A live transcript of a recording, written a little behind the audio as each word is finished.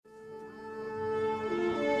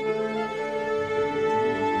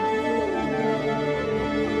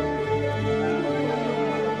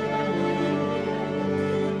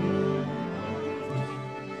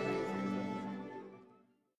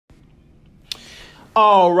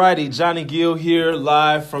Alrighty, Johnny Gill here,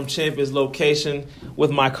 live from Champions Location with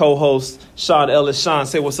my co-host, Sean Ellis. Sean,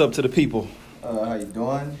 say what's up to the people. How you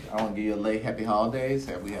doing? I want to give you a late happy holidays.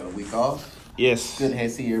 Have we had a week off? Yes. Good to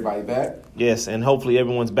see everybody back. Yes, and hopefully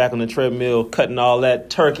everyone's back on the treadmill, cutting all that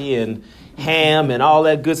turkey and ham and all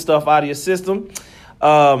that good stuff out of your system.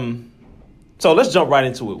 So let's jump right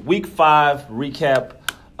into it. Week 5 recap.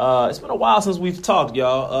 It's been a while since we've talked,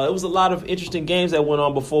 y'all. It was a lot of interesting games that went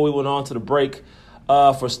on before we went on to the break.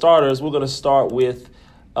 For starters, we're going to start with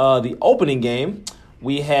the opening game.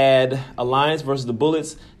 We had Alliance versus the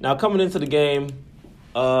Bullets. Now, coming into the game,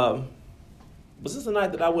 was this the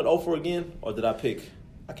night that I went 0 for again? Or did I pick?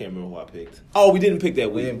 I can't remember who I picked. Oh, we didn't pick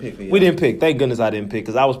that week. We didn't pick. Thank goodness I didn't pick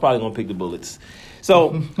because I was probably going to pick the Bullets.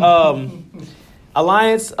 So,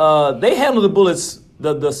 Alliance, they handled the Bullets.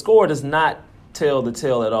 The score does not tell the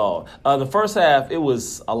tale at all. The first half, it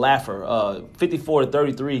was a laugher,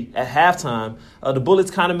 54-33 at halftime. The Bullets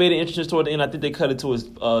kind of made it interesting toward the end. I think they cut it to as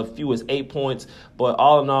few as 8 points. But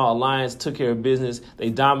all in all, Alliance took care of business. They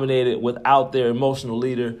dominated without their emotional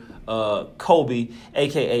leader, Kobe,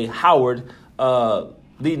 a.k.a. Howard,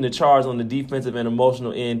 leading the charge on the defensive and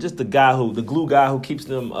emotional end. Just the glue guy who keeps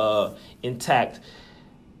them intact.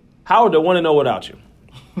 Howard, they want to know without you.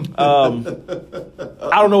 I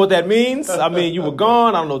don't know what that means. I mean, you were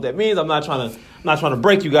gone. I don't know what that means. I'm not trying to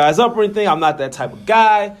break you guys up or anything. I'm not that type of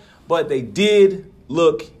guy. But they did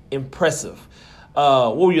look impressive.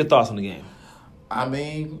 What were your thoughts on the game? I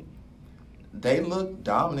mean, they looked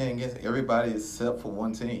dominant against everybody except for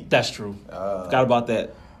one team. That's true. Forgot about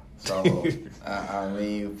that. So, I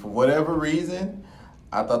mean, for whatever reason,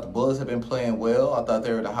 I thought the Bullets had been playing well. I thought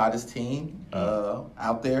they were the hottest team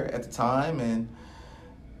out there at the time, and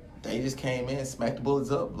they just came in and smacked the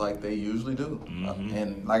Bullets up like they usually do. Mm-hmm.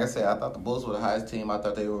 And like I said, I thought the Bullets were the highest team. I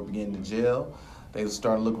thought they were beginning to gel. They were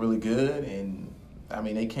starting to look really good. And, I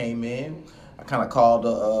mean, they came in. I kind of called the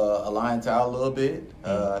Alliance out a little bit.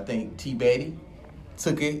 I think T. Beatty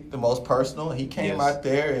took it the most personal. He came out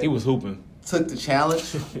there and he was hooping. Took the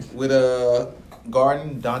challenge with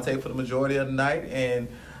Garden, Dante for the majority of the night. And,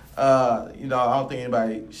 I don't think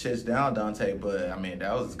anybody shuts down Dante, but, I mean,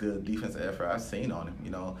 that was as good a defensive effort I've seen on him,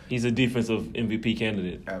 He's a defensive MVP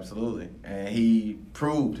candidate. Absolutely. And he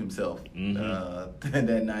proved himself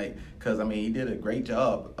that night because, I mean, he did a great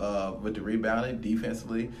job with the rebounding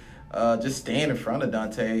defensively. Just staying in front of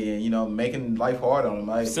Dante and, making life hard on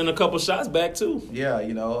him. Sent a couple shots back, too. Yeah,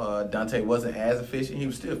 Dante wasn't as efficient. He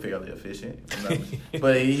was still fairly efficient.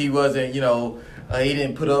 But he wasn't, he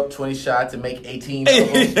didn't put up 20 shots and make 18 of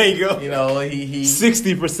them. There you go. He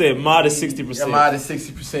 60%, modest 60%. Modest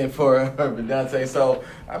 60% for Dante. So,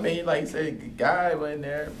 I mean, like you said, guy went in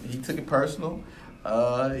there. He took it personal.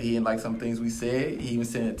 He didn't like some things we said. He even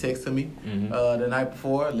sent a text to me the night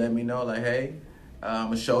before, let me know, like, hey, I'm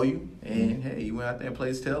going to show you. And, hey, he went out there and played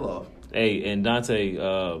his tail off. Hey, and Dante,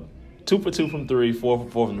 2 for 2 from 3, 4 for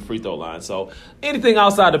 4 from the free throw line. So anything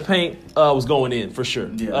outside the paint was going in for sure.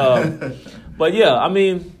 Yeah. But yeah, I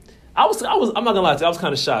mean, I'm not gonna lie to you, I was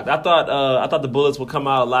kind of shocked. I thought the Bullets would come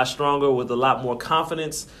out a lot stronger with a lot more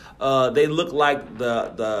confidence. They looked like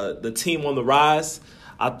the team on the rise.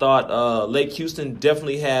 I thought Lake Houston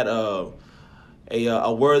definitely had a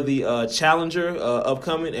worthy challenger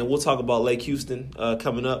upcoming, and we'll talk about Lake Houston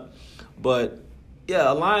coming up. But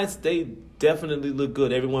yeah, Alliance, they definitely look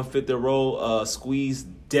good. Everyone fit their role. Squeeze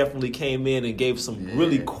definitely came in and gave some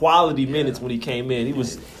really quality minutes when he came in. He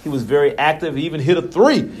was very active. He even hit a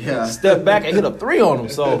 3. Yeah. Stepped back and hit a 3 on him.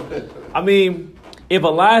 So, I mean, if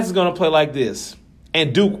Alliance is going to play like this,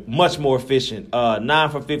 and Duke much more efficient, 9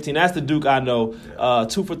 for 15. That's the Duke I know.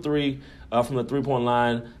 2 for 3 from the three-point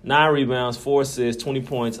line, 9 rebounds, 4 assists, 20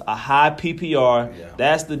 points, a high PPR. Yeah.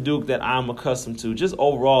 That's the Duke that I'm accustomed to. Just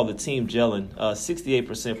overall, the team gelling.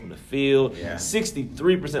 68% from the field,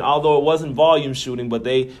 63%, although it wasn't volume shooting, but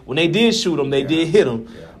when they did shoot them, they did hit them.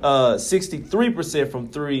 63% from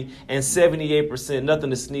 3 and 78%,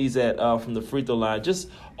 nothing to sneeze at from the free throw line. Just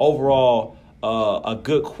overall, a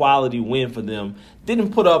good quality win for them.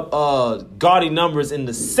 Didn't put up gaudy numbers in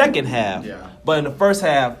the second half, but in the first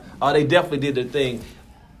half, they definitely did their thing.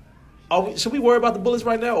 Should we worry about the Bullets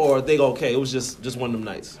right now, or are they okay? It was just one of them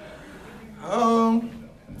nights.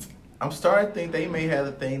 I'm starting to think they may have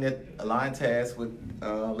the thing that Alliance has with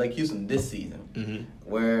Lake Houston this season,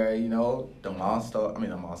 where the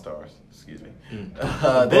Monstars. Excuse me.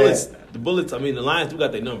 The Bullets. I mean, the Lions do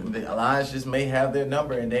got their number. The Alliance just may have their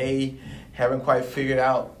number, and they haven't quite figured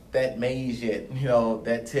out that maze yet. You know,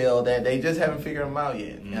 that tell that they just haven't figured them out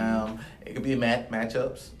yet. It could be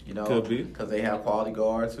matchups. You know, could be because they have quality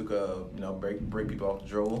guards who could break people off the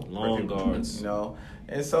dribble. Long guards. You know,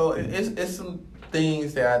 and so it's some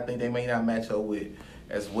things that I think they may not match up with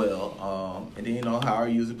as well. And then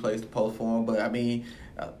Howard usually plays the post for them, but I mean.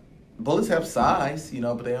 Bullets have size,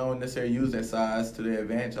 but they don't necessarily use that size to their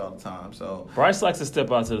advantage all the time. So Bryce likes to step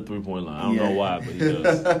out to the 3-point line. I don't know why, but he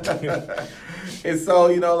does. And so,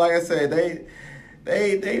 like I said,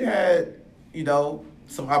 they had,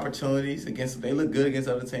 some opportunities against. They look good against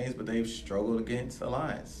other teams, but they've struggled against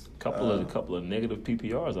Alliance. Couple of negative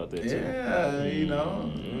PPRs out there too. Yeah,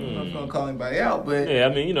 I'm not gonna call anybody out, but yeah,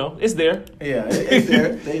 I mean, it's there. Yeah, it's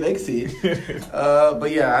there. they can see it.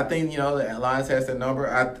 But yeah, I think the Alliance has that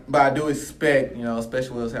number. But I do expect,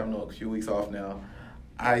 especially with us having a few weeks off now,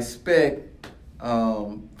 I expect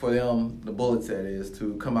for them, the Bullets that is,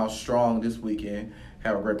 to come out strong this weekend,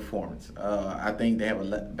 have a great performance. I think they have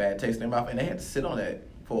a bad taste in their mouth, and they had to sit on that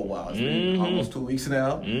for a while. It's been almost 2 weeks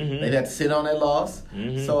now. They had to sit on that loss.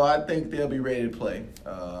 So I think they'll be ready to play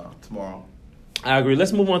tomorrow. I agree.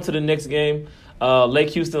 Let's move on to the next game. Lake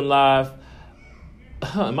Houston Live.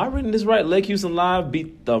 Am I reading this right? Lake Houston Live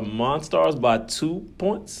beat the Monstars by 2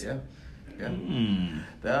 points? Yeah.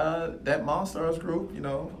 That Monstars group,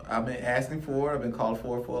 I've been asking for it. I've been calling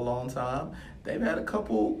for it for a long time. They've had a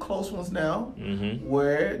couple close ones now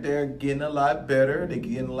where they're getting a lot better. They're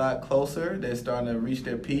getting a lot closer. They're starting to reach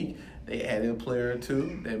their peak. They added a player or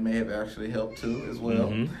two that may have actually helped too as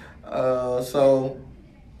well. So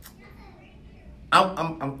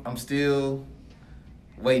I'm still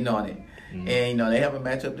waiting on it. And they have a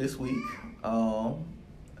matchup this week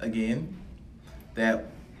again that.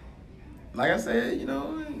 Like I said,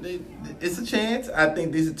 it's a chance. I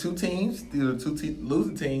think these are two teams. These are two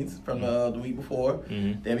losing teams from the week before.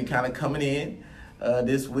 They'll be kind of coming in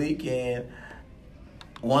this week, and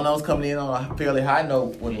one of them's coming in on a fairly high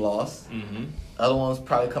note with a loss. Other one's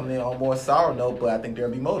probably coming in on a more sour note, but I think they'll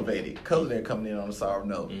be motivated because they're coming in on a sour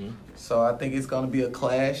note. So I think it's going to be a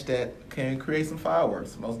clash that can create some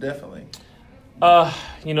fireworks, most definitely.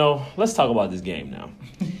 Let's talk about this game now.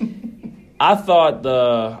 I thought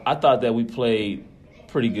that we played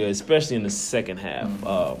pretty good, especially in the second half.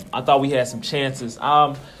 I thought we had some chances.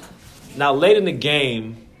 Now late in the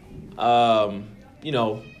game, boxing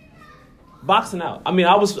out. I mean,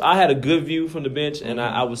 I had a good view from the bench, and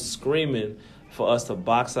I was screaming for us to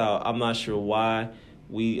box out. I'm not sure why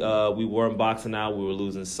we weren't boxing out. We were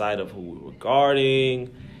losing sight of who we were guarding.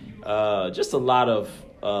 Just a lot of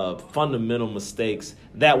fundamental mistakes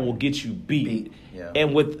that will get you beat. Yeah.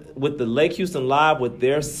 And with the Lake Houston Live, with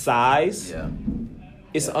their size,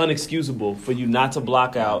 it's unexcusable for you not to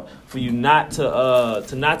block out, for you not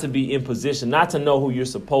to be in position, not to know who you're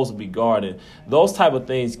supposed to be guarding. Those type of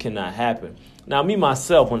things cannot happen. Now, me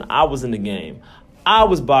myself, when I was in the game, I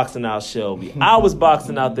was boxing out Shelby. I was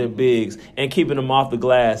boxing out their bigs and keeping them off the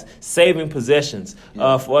glass, saving possessions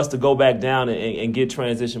for us to go back down and get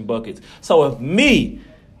transition buckets. So if me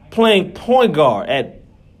playing point guard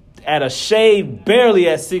at a shade barely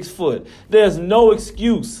at 6 foot, there's no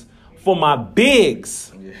excuse for my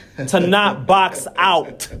bigs to not box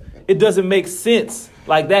out. It doesn't make sense.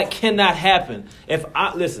 Like, that cannot happen.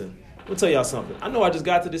 Listen, I'll tell y'all something. I know I just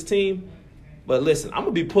got to this team, but listen, I'm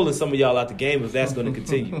going to be pulling some of y'all out the game if that's going to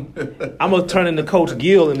continue. I'm going to turn into Coach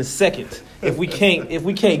Gill in a second if we can't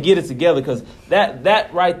get it together, because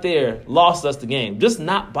that right there lost us the game. Just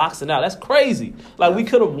not boxing out. That's crazy. Like, we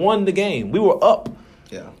could have won the game. We were up.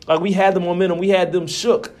 Yeah. Like, we had the momentum. We had them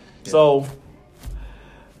shook. Yeah. So,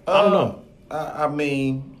 I don't know. I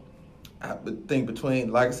mean, I would think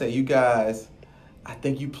between, like I said, you guys, I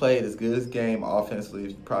think you played as good as game offensively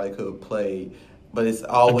as you probably could have played. But it's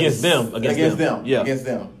always against them. Yeah. Against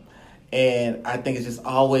them. And I think it's just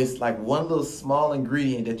always like one little small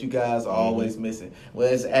ingredient that you guys are always missing.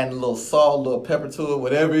 Whether it's adding a little salt, a little pepper to it,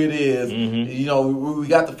 whatever it is. We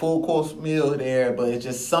got the full course meal there, but it's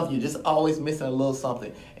just something. You're just always missing a little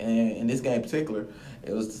something. And in this game in particular,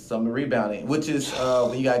 it was some rebounding, which is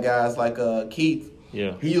when you got guys like Keith.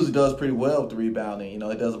 Yeah. He usually does pretty well with the rebounding. He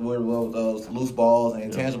does really well with those loose balls and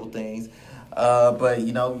intangible things. But,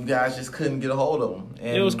 you guys just couldn't get a hold of them.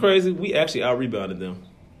 And it was crazy. We actually out-rebounded them.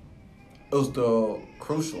 It was the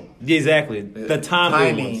crucial. Yeah, exactly. The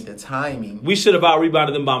timing. The timing. We should have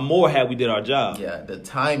out-rebounded them by more had we did our job. Yeah, the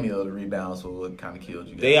timing of the rebounds was what kind of killed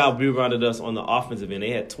you guys. They out-rebounded us on the offensive end.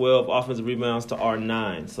 They had 12 offensive rebounds to our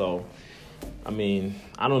 9. So, I mean,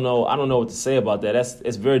 I don't know what to say about that.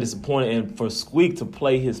 It's very disappointing. And for Squeak to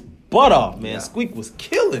play his butt off, man. Yeah. Squeak was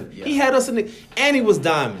killing. Yeah. He had us and he was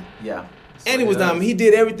diming. Yeah. And he was dominant. He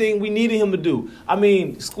did everything we needed him to do. I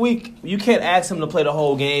mean, Squeak, you can't ask him to play the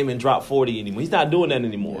whole game and drop 40 anymore. He's not doing that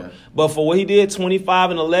anymore. Yeah. But for what he did,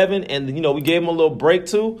 25 and 11, and we gave him a little break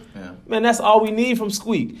too. Yeah. Man, that's all we need from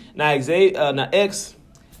Squeak. Now, X,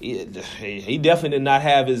 he definitely did not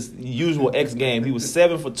have his usual X game. He was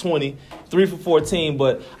 7 for 20, 3 for 14,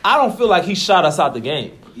 but I don't feel like he shot us out the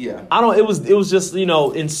game. Yeah. It was just,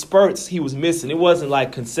 in spurts he was missing. It wasn't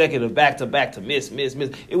like consecutive back to back to miss.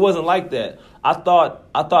 It wasn't like that. I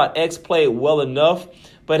thought X played well enough,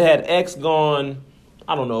 but had X gone,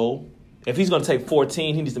 I don't know, if he's going to take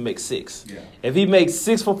 14, he needs to make 6. Yeah. If he makes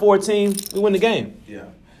 6 for 14, we win the game. Yeah.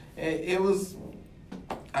 And it was,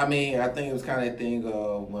 I think it was kind of that thing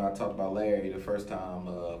when I talked about Larry the first time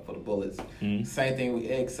for the Bullets. Mm-hmm. Same thing with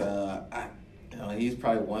X. He's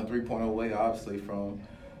probably 1 3-point away, obviously, from.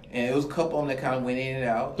 And it was a couple of them that kind of went in and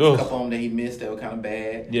out. A couple of them that he missed that were kind of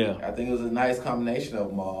bad. Yeah. I think it was a nice combination of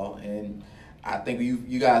them all. And I think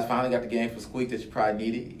you guys finally got the game for Squeak that you probably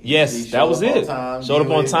needed. Yes, that was it. Showed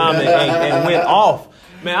up on time and went off.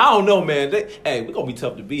 Man, I don't know, man. We're going to be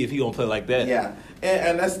tough to beat if he going to play like that. Yeah.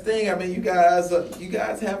 And that's the thing. You guys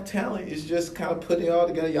have talent. It's just kind of putting it all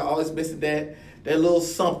together. You're always missing that little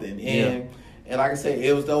something. And like I said,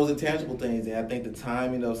 it was those intangible things. And I think the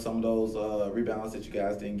timing of some of those rebounds that you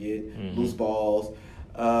guys didn't get, loose balls.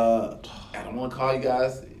 I don't want to call you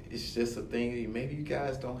guys. It's just a thing. Maybe you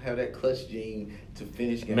guys don't have that clutch gene to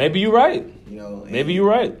finish games. Maybe you're right. Maybe you're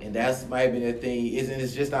right. And that's might be the thing.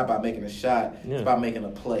 It's just not about making a shot. Yeah. It's about making a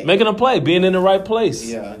play. Making a play, being in the right place.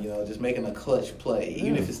 Yeah, just making a clutch play,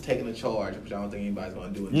 even if it's taking a charge, which I don't think anybody's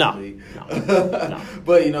going to do it. No.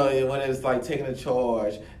 But when it's like taking a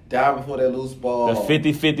charge, diving for that loose ball, the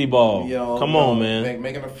 50-50 ball. Come on, man.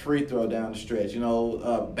 Making a free throw down the stretch.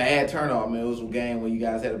 Bad turnover. It was a game where you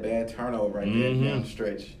guys had a bad turnover right there down the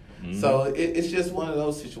stretch. Mm-hmm. So it's just one of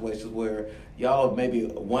those situations where y'all maybe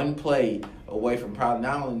one play away from probably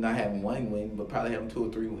not only not having one win, but probably having 2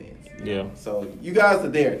 or 3 wins. Yeah. So you guys are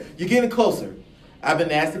there. You're getting closer. I've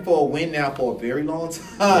been asking for a win now for a very long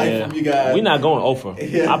time from you guys. We're not going over.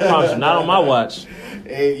 I promise you, not on my watch.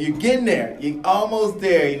 Hey, you're getting there. You're almost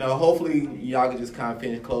there. Hopefully y'all can just kind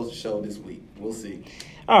of close the show this week. We'll see.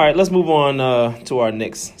 All right, let's move on to our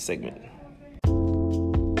next segment.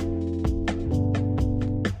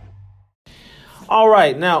 All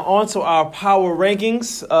right, now on to our power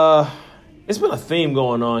rankings. It's been a theme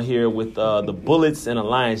going on here with the Bullets and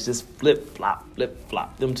Alliance, just flip-flop.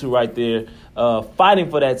 Them two right there, fighting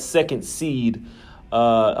for that second seed,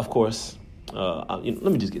 of course. Let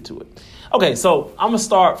me just get to it. Okay, so I'm going to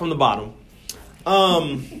start from the bottom.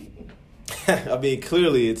 Clearly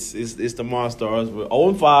it's the Monstars. We're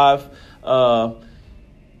 0-5.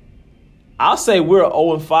 I'll say we're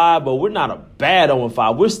 0-5, but we're not a bad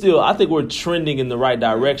 0-5. I think we're trending in the right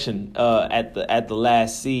direction at the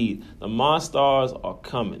last seed. The Monstars are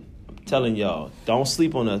coming. I'm telling y'all, don't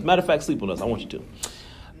sleep on us. Matter of fact, sleep on us. I want you to.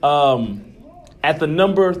 At the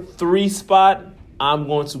number 3 spot, I'm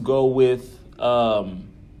going to go with the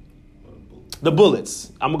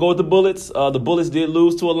Bullets. I'm going to go with the Bullets. The Bullets did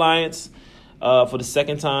lose to Alliance for the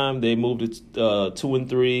second time. They moved to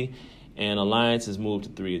 2-3, and Alliance has moved to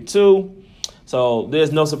 3-2. So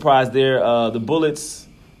there's no surprise there. The Bullets,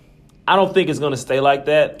 I don't think it's going to stay like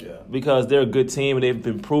that because they're a good team and they've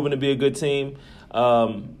been proven to be a good team.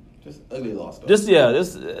 Just ugly loss, though.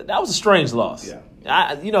 That was a strange loss. Yeah.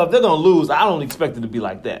 If they're going to lose, I don't expect it to be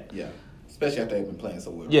like that. Yeah, especially after they've been playing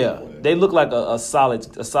so well. Yeah, they look like a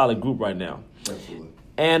solid group right now. Absolutely.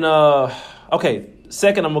 And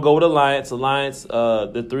second, I'm gonna go with Alliance. Alliance,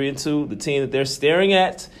 the 3-2, the team that they're staring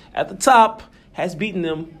at the top has beaten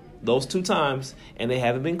them those 2 times, and they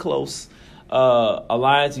haven't been close.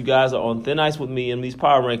 Alliance, you guys are on thin ice with me in these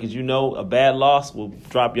power rankings. A bad loss will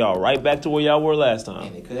drop y'all right back to where y'all were last time.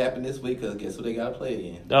 And it could happen this week because guess who they got to play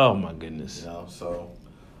again? Oh, my goodness. Alliance,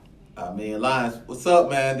 what's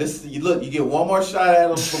up, man? You get one more shot at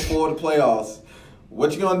them before the playoffs.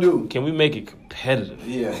 What you going to do? Can we make it competitive?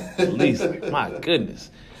 Yeah. At least. My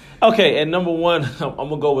goodness. Okay, and number 1, I'm going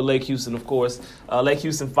to go with Lake Houston, of course. Lake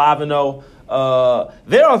Houston 5-0.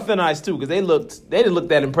 They're on thin ice, too, because they didn't look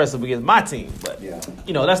that impressive against my team. But,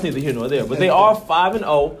 that's neither here nor there. But they are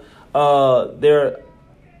 5-0.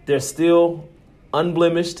 They're still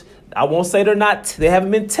unblemished. I won't say they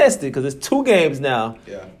haven't been tested because it's 2 games now.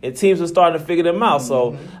 Yeah. And teams are starting to figure them out.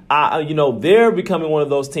 Mm-hmm. So, they're becoming one of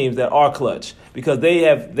those teams that are clutch because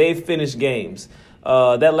they've finished games.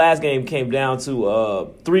 That last game came down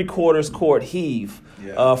to 3/4 court heave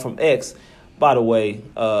from X. By the way,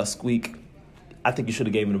 Squeak, I think you should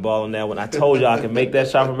have gave me the ball on that one. I told you I can make that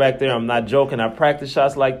shot from back there. I'm not joking. I practice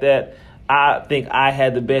shots like that. I think I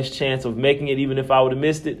had the best chance of making it, even if I would have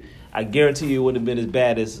missed it. I guarantee you it wouldn't have been as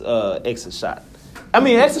bad as exit shot. I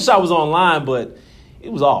mean, exit shot was online, but it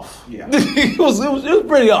was off. Yeah. it was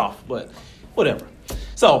pretty off, but whatever.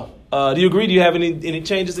 So, do you agree? Do you have any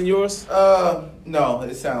changes in yours? No,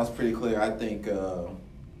 it sounds pretty clear. I think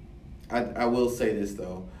I will say this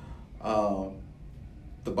though.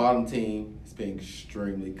 The bottom team has been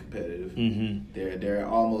extremely competitive. Mm-hmm. They're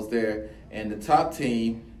almost there, and the top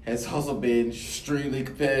team has also been extremely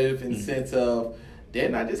competitive in the sense of they're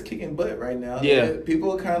not just kicking butt right now. Yeah.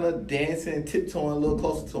 People are kind of dancing and tiptoeing a little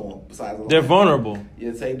closer to them. Besides, they're vulnerable.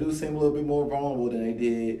 Yes, they do seem a little bit more vulnerable than they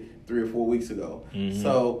did 3 or 4 weeks ago. Mm-hmm.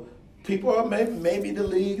 So people are maybe the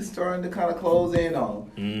league starting to kind of close in on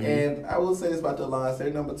them. Mm-hmm. And I will say this about the Lions: they're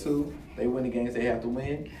number 2. They win the games they have to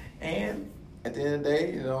win. And at the end of the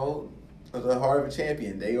day, the heart of a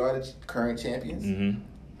champion. They are the current champions.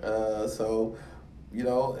 Mm-hmm. So,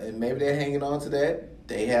 and maybe they're hanging on to that.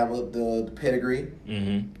 They have the pedigree.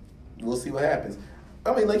 Mm-hmm. We'll see what happens.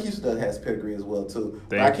 I mean, Lake Houston has pedigree as well, too.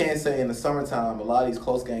 But I can't say in the summertime, a lot of these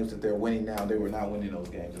close games that they're winning now, they were not winning those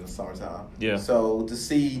games in the summertime. Yeah. So to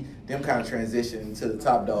see them kind of transition to the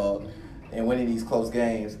top dog and winning these close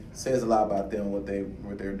games says a lot about them, what they're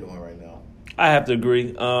doing right now. I have to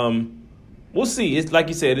agree. We'll see. It's like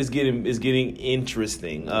you said, it's getting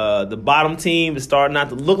interesting. The bottom team is starting not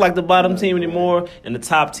to look like the bottom team anymore, and the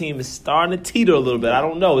top team is starting to teeter a little bit. I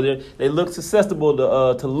don't know. They look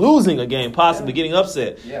susceptible to losing a game, possibly getting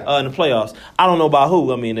upset in the playoffs. I don't know about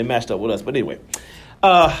who. I mean, they matched up with us, but anyway.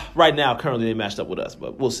 Right now, currently, they matched up with us,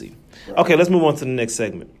 but we'll see. Right. Okay, let's move on to the next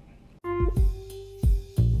segment.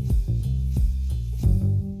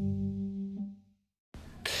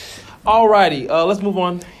 All righty, let's move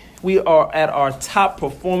on. We are at our top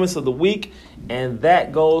performance of the week, and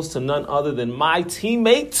that goes to none other than my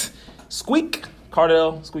teammate,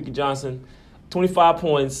 Cardell Squeaky Johnson. 25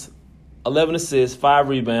 points, 11 assists, 5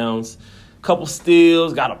 rebounds, couple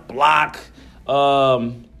steals, got a block,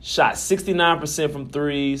 shot 69% from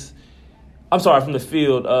threes. I'm sorry, from the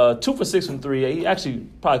field. 2 for 6 from 3. He actually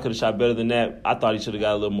probably could have shot better than that. I thought he should have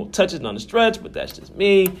got a little more touches on the stretch, but that's just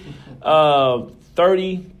me.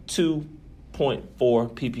 32.4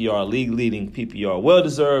 PPR, league-leading PPR.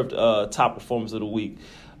 Well-deserved top performance of the week.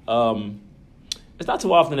 It's not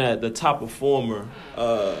too often that the top performer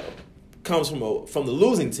comes from the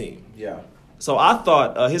losing team. Yeah. So I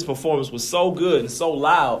thought his performance was so good and so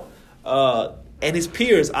loud, and his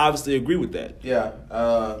peers obviously agree with that. Yeah.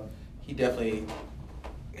 He definitely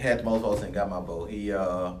had the most votes and got my vote. He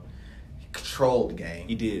controlled the game.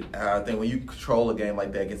 He did. I think when you control a game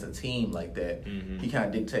like that against a team like that, he kind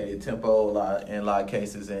of dictated tempo in a lot of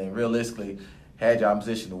cases, and realistically had y'all in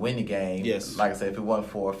position to win the game. Yes. Like I said, if it wasn't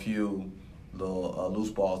for a few little loose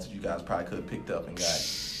balls that you guys probably could have picked up and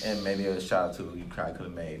got, and maybe a shot or two you probably could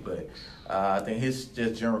have made. But I think his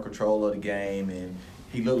just general control of the game, and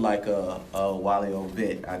he looked like a wily old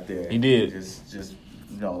vet out there. He did. Just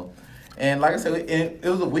And like I said, it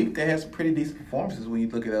was a week that had some pretty decent performances when you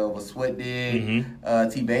look at what Sweat did.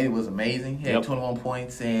 T. Beatty was amazing. He had 21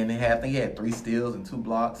 points, and I think he had 3 steals and 2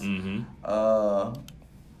 blocks.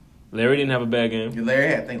 Larry didn't have a bad game.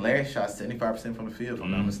 Larry shot 75% from the field, if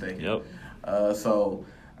I'm not mistaken. Yep. So,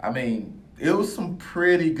 I mean, it was some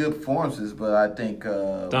pretty good performances, but I think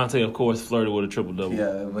Dante, of course, flirted with a triple-double.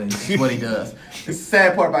 Yeah, but it's what he does. The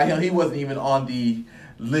sad part about him, he wasn't even on the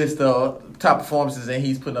list of top performances, and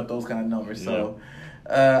he's putting up those kind of numbers. So,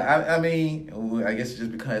 I mean, I guess it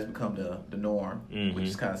just has become the norm, which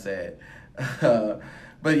is kind of sad.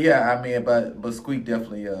 But yeah, I mean, but Squeak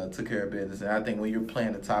definitely took care of business, and I think when you're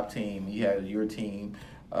playing the top team, you had your team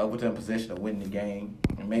within position of winning the game,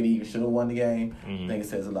 and maybe you should have won the game. I think it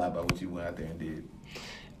says a lot about what you went out there and did.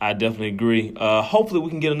 I definitely agree. Hopefully we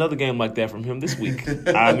can get another game like that from him this week.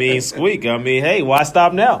 I mean, Squeak. I mean, hey, why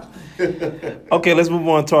stop now? Okay, let's move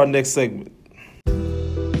on to our next segment.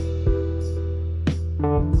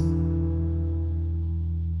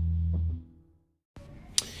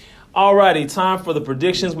 All righty, time for the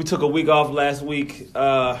predictions. We took a week off last week.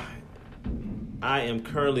 I am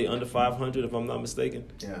currently under 500, if I'm not mistaken.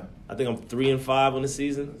 Yeah. I think I'm 3-5 on the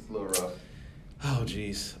season. It's a little rough. Oh,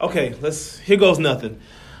 jeez. Okay, here goes nothing.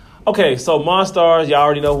 Okay, so Monstars, y'all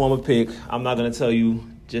already know who I'm going to pick. I'm not going to tell you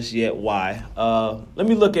just yet why. Let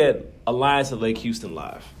me look at Alliance of Lake Houston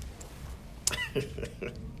Live.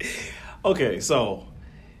 Okay, so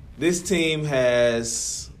this team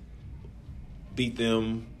has beat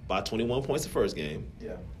them by 21 points the first game.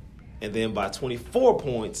 Yeah. And then by 24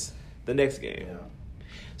 points the next game. Yeah.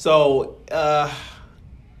 So,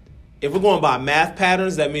 if we're going by math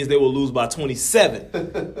patterns, that means they will lose by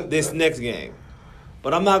 27 this next game.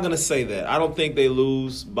 But I'm not going to say that. I don't think they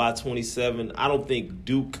lose by 27. I don't think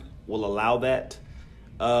Duke will allow that.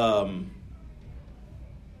 I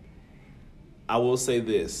will say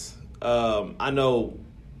this. I know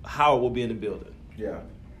Howard will be in the building. Yeah.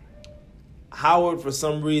 Howard, for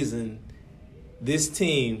some reason, this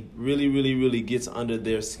team really, really, really gets under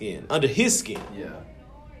their skin, under his skin. Yeah.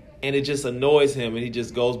 And it just annoys him, and he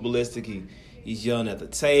just goes ballistic. He's yelling at the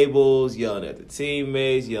tables, yelling at the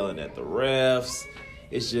teammates, yelling at the refs.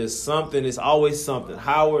 It's just something. It's always something.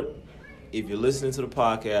 Howard, if you're listening to the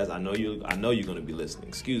podcast, I know you're going to be listening.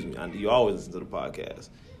 Excuse me. You always listen to the podcast.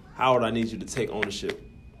 Howard, I need you to take ownership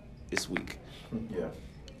this week. Yeah.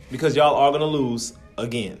 Because y'all are going to lose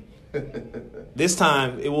again. This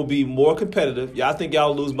time, it will be more competitive. I think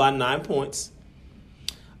y'all lose by 9 points.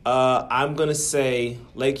 I'm going to say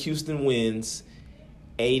Lake Houston wins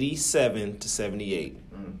 87-78.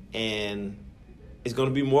 And it's going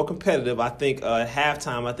to be more competitive. I think at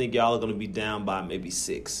halftime, I think y'all are going to be down by maybe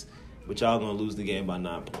 6. But y'all are going to lose the game by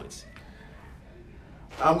 9 points.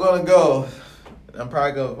 I'm going to go. I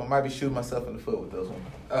might be shooting myself in the foot with this one.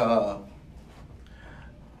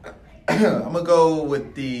 I'm going to go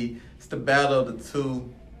with it's the battle of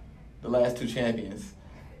the last two champions.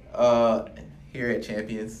 Here at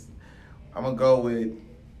Champions. I'm going to go with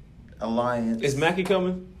Alliance. Is Mackey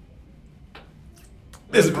coming?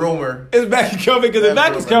 There's rumor. Is Mackey coming? Because if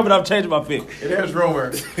Mackey's coming, I'm changing my pick. There's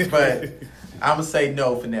rumor, but I'm going to say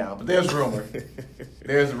no for now. But there's rumor.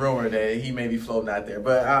 There's a rumor that he may be floating out there.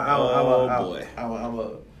 But I'm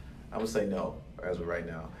going to say no as of right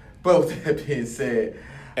now. But with that being said.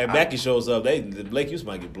 And Mackey shows up, Lake Houston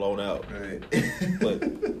might get blown out. Right. But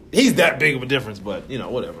he's that big of a difference, but,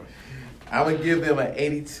 whatever. I'm going to give them an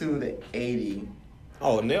 82-80.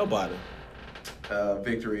 Oh, nail biter.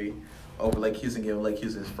 Victory over Lake Houston, giving Lake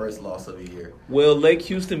Houston his first loss of the year. Will Lake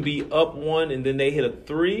Houston be up 1 and then they hit a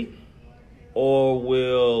 3? Or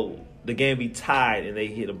will the game be tied and they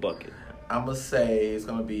hit a bucket? I'm going to say it's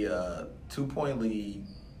going to be a 2-point lead.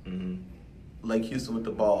 Mm-hmm. Lake Houston with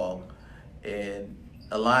the ball. And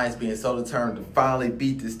Alliance being so determined to finally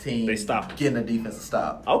beat this team. They stop. Getting a defensive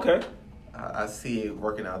stop. Okay. I see it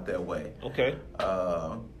working out that way. Okay.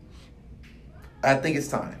 I think it's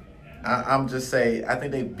time. I'm just saying, I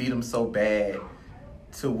think they beat them so bad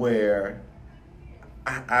to where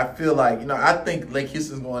I feel like, I think Lake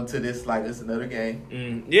Houston's going to this like it's another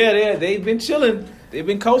game. Yeah, they've been chilling. They've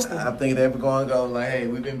been coasting. I think they're going to go like, hey,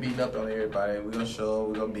 we've been beating up on everybody. We're going to show,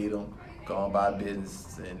 we're going to beat them, go on by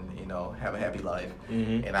business and, have a happy life.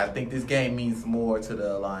 Mm-hmm. And I think this game means more to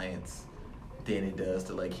the Alliance than it does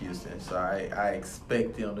to Lake Houston. So I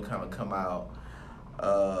expect them to kind of come out,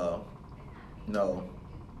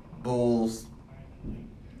 Bulls,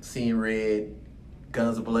 seeing red,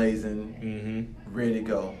 guns blazing, ready to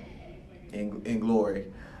go in glory.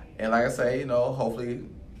 And like I say, hopefully,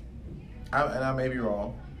 I may be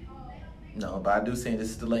wrong. No, but I do think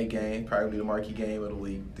this is the late game, probably the marquee game of the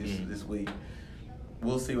week this week.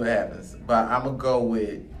 We'll see what happens. But I'm going to go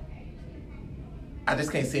with, I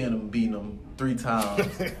just can't see them beating them 3 times.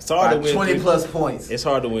 It's hard to win 20-plus points. It's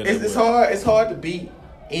hard to win. It's hard. It's hard to beat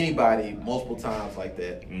anybody multiple times like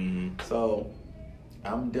that. Mm-hmm. So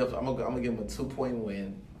I'm gonna give them a 2-point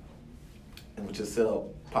win, and which will set up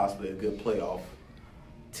possibly a good playoff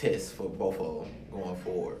test for both of them going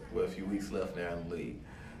forward with a few weeks left now in the league.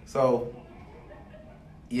 So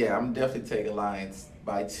yeah, I'm definitely taking Lions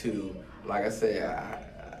by 2. Like I said,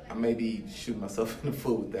 I may be shooting myself in the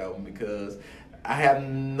foot with that one because I have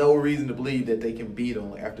no reason to believe that they can beat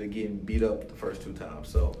them after getting beat up the first 2 times.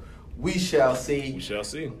 So we shall see. We shall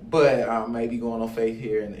see. But I may be going on faith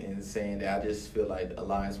here and saying that I just feel like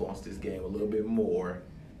Alliance wants this game a little bit more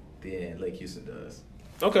than Lake Houston does.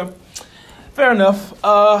 Okay. Fair enough.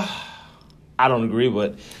 I don't agree,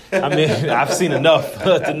 but I mean, I've seen enough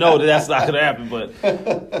to know that that's not going to happen. But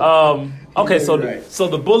okay, so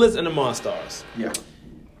the Bullets and the Monstars. Yeah.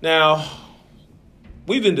 Now,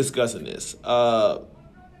 we've been discussing this. The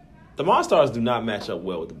Monstars do not match up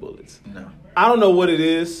well with the Bullets. No. I don't know what it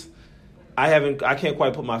is. I can't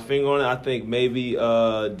quite put my finger on it. I think maybe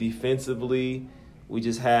defensively we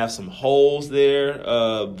just have some holes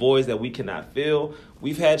there, voids that we cannot fill.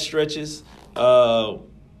 We've had stretches.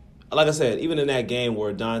 Like I said, even in that game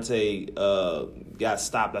where Dante got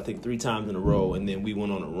stopped, I think 3 times in a row, and then we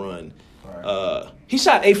went on a run. Right. He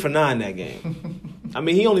shot 8 for 9 that game. I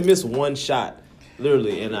mean, he only missed 1 shot,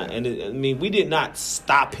 literally, and we did not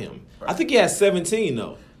stop him. Right. I think he had 17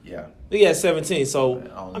 though. Yeah. He had 17. So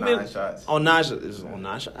on 9 shots. On 9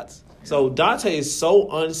 shots. Yeah. So Dante is so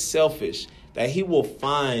unselfish that he will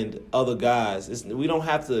find other guys. We don't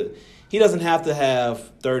have to He doesn't have to have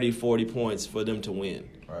 30, 40 points for them to win.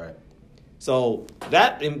 Right. So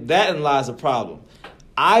that lies a problem.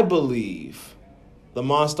 I believe the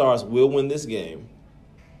Monstars will win this game.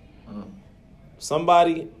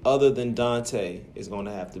 Somebody other than Dante is going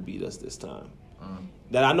to have to beat us this time.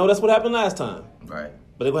 That I know that's what happened last time. Right.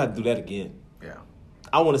 But they're going to have to do that again. Yeah.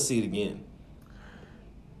 I want to see it again.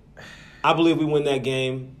 I believe we win that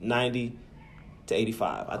game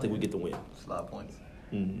 90-85. I think we get the win. It's a lot of points.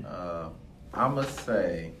 Mm-hmm. I'm going to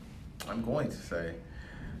say, I'm going to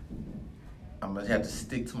have to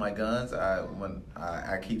stick to my guns.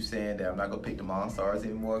 I keep saying that I'm not going to pick the Monstars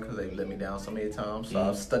anymore because they've let me down so many times. So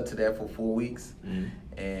I've stuck to that for 4 weeks.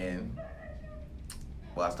 And,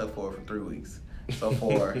 I stuck for it for 3 weeks. So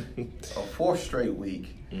for a fourth straight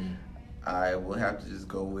week, I will have to just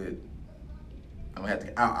go with, I'm going to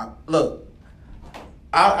have to, look,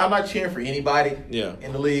 I'm not cheering for anybody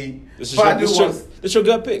in the league. This is your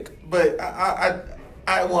gut pick. But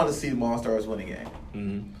I want to see the Monstars win a game.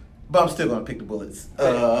 Mm-hmm. But I'm still going to pick the Bullets.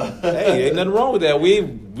 Hey, ain't nothing wrong with that.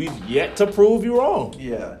 We've yet to prove you wrong.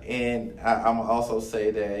 Yeah, and I'm also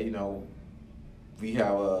say that, we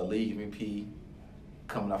have a league MVP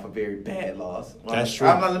coming off a very bad loss. That's true.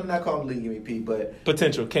 Let me not call him league MVP, but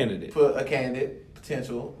potential candidate.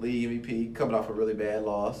 Potential league MVP coming off a really bad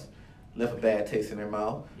loss. Left a bad taste in their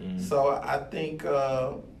mouth. So I think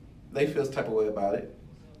they feel some type of way about it.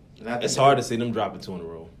 And I think it's hard to see them dropping 2 in a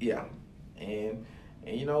row. Yeah. And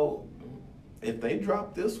if they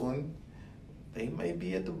drop this one, they may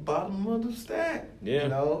be at the bottom of the stack. Yeah.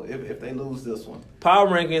 If they lose this one. Power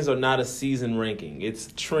rankings are not a season ranking. It's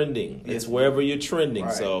trending. It's wherever you're trending.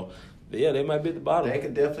 Right. So, yeah, they might be at the bottom. They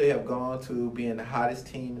could definitely have gone to being the hottest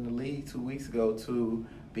team in the league 2 weeks ago to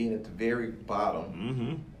being at the very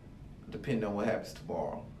bottom, depending on what happens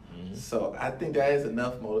tomorrow. So I think that is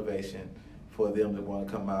enough motivation for them to want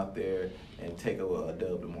to come out there and take a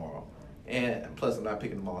dub tomorrow. And plus, I'm not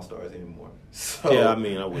picking the Monstars anymore. So yeah, I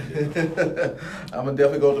wouldn't. I'm gonna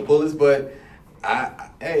definitely go with the Bullets, but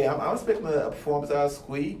I'm expecting a performance out of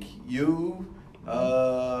Squeak, you,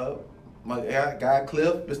 my guy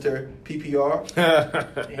Cliff, Mr. PPR.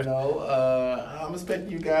 I'm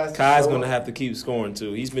expecting you guys. Kai's gonna have to keep scoring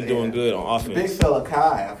too. He's been doing good on offense. Big fella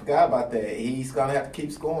Kai, I forgot about that. He's gonna have to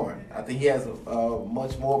keep scoring. I think he has a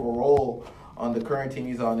much more of a role on the current team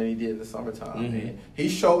he's on than he did in the summertime. And he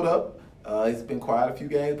showed up. He's been quiet a few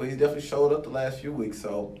games, but he's definitely showed up the last few weeks.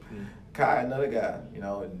 So, Kai, another guy,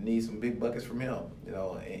 needs some big buckets from him,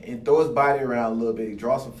 and throw his body around a little bit,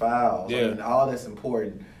 draw some fouls. Yeah. All that's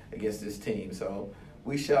important against this team. So,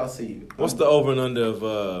 we shall see. What's the over and under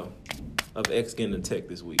of X getting a tech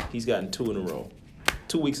this week? He's gotten 2 in a row.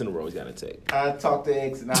 2 weeks in a row he's gotten a tech. I talked to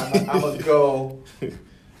X, and I'm going to go.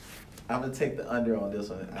 I'm going to take the under on this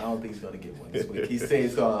one. I don't think he's going to get one this week. He said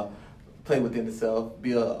he's going to play within himself,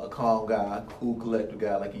 be a calm guy, cool, collective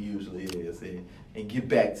guy like he usually is, and get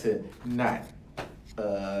back to not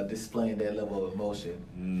displaying that level of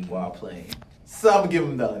emotion while playing. So I'm going to give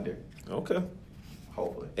him the under. Okay.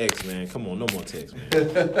 Hopefully. X, man. Come on, no more text,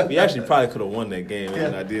 man. We actually probably could have won that game,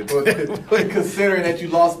 and I did. But considering that you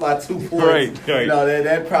lost by 2 points, right.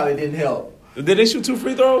 That probably didn't help. Did they shoot 2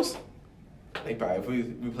 free throws? They probably,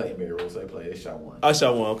 we played Mary Rose, they shot 1. I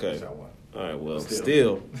shot 1, okay. They shot 1. All right, well,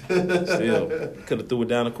 still. Could have threw it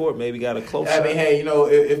down the court, maybe got a close shot. Hey,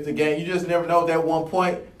 if the game, you just never know if that 1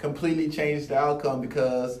 point completely changed the outcome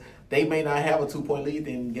because they may not have a 2-point lead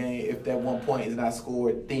in the game if that 1 point is not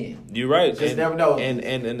scored then. You're right. Just never know. And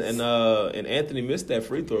Anthony missed that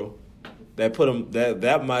free throw. That put him,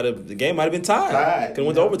 that might have, the game might have been tied. Could have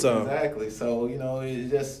went to overtime. Exactly. So,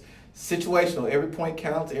 it's just situational. Every point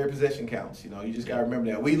counts, every possession counts. You just got to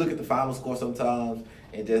remember that. We look at the final score sometimes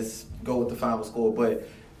and just go with the final score, but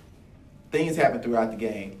things happen throughout the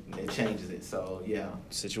game and it changes it. So, yeah.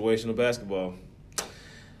 Situational basketball.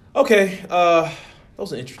 Okay.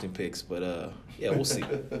 Those are interesting picks, but yeah, we'll see.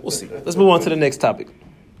 We'll see. Let's move on to the next topic.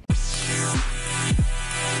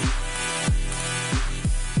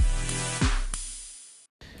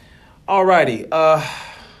 Alrighty.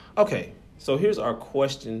 Okay. So here's our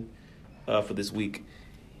question for this week.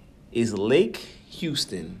 Is Lake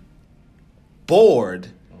Houston bored,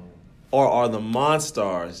 or are the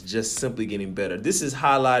Monstars just simply getting better? This is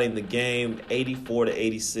highlighting the game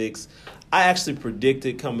 84-86. I actually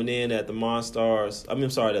predicted coming in that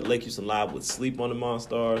that Lake Houston Live would sleep on the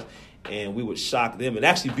Monstars and we would shock them and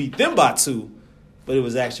actually beat them by 2, but it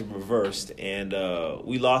was actually reversed and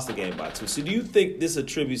we lost the game by 2. So do you think this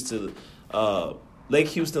attributes to Lake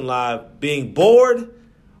Houston Live being bored,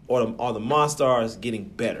 or are the Monstars getting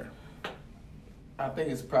better? I think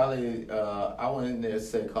it's probably, I wouldn't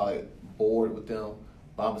necessarily call it bored with them,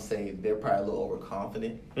 I'm gonna say they're probably a little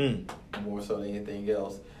overconfident, more so than anything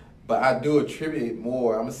else. But I do attribute it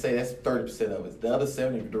more. I'm gonna say that's 30% of it. The other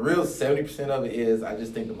 70% of it is I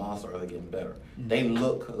just think the Monstars are getting better. They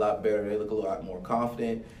look a lot better. They look a lot more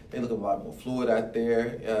confident. They look a lot more fluid out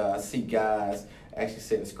there. I see guys actually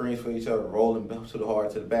setting screens for each other, rolling to the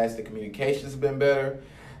hard to the basket. The communication's been better,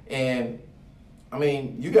 and I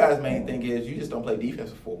mean, you guys' main thing is you just don't play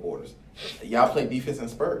defense for 4 quarters. Y'all play defense in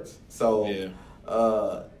spurts. So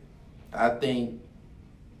I think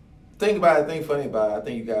funny about it, I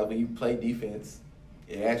think you guys, when you play defense,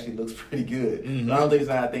 it actually looks pretty good. I don't think it's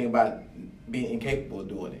not a thing about being incapable of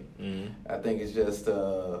doing it. I think it's just,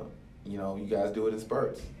 you guys do it in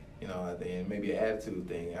spurts. I think maybe an attitude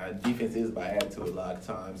thing. Defense is by attitude a lot of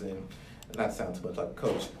times, and not to sound too much like a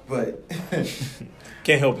coach, but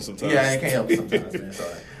can't help it sometimes. Yeah, I can't help it sometimes, man.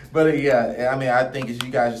 Sorry. But I mean, I think it's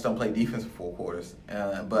you guys just don't play defense for 4 quarters.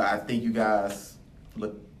 But I think you guys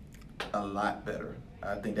look a lot better.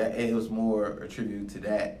 I think that it was more attributed to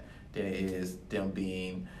that than it is them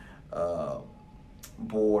being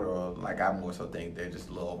bored, or like I more so think they're just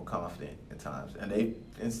a little overconfident at times. And they,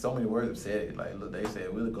 in so many words, have said it. Like, look, they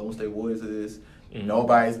said, we're the Golden State Warriors of this.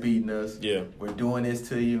 Nobody's beating us. Yeah, we're doing this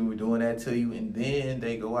to you. We're doing that to you, and then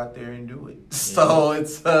they go out there and do it. So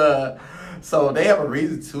it's so they have a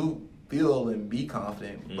reason to feel and be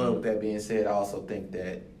confident. But with that being said, I also think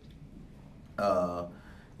that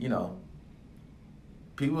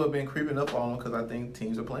people have been creeping up on them because I think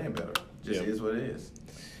teams are playing better. Just is what it is.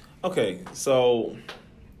 Okay, so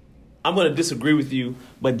I'm going to disagree with you,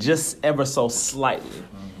 but just ever so slightly.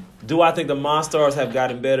 Do I think the Monstars have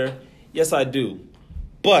gotten better? Yes, I do.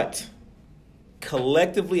 But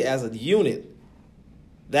collectively as a unit,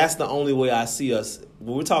 that's the only way I see us.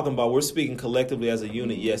 When we're speaking collectively as a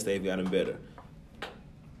unit, yes, they've gotten better.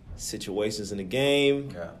 Situations in the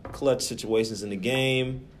game, clutch situations in the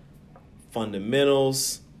game,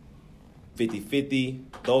 fundamentals, 50-50,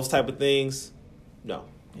 those type of things, no.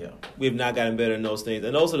 Yeah, we have not gotten better in those things,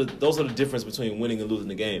 and those are the difference between winning and losing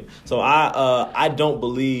the game. So I don't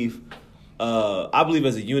believe. I believe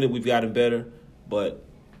as a unit we've gotten better, but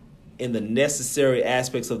in the necessary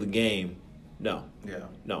aspects of the game, no. Yeah.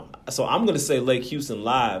 No. So I'm going to say Lake Houston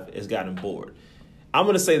Live has gotten bored. I'm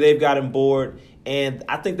going to say they've gotten bored, and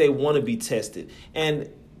I think they want to be tested. And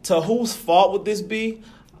to whose fault would this be?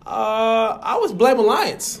 I was blaming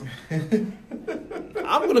Alliance.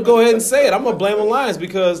 I'm going to go ahead and say it. I'm going to blame Alliance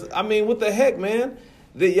because, I mean, what the heck, man?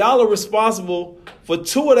 That y'all are responsible for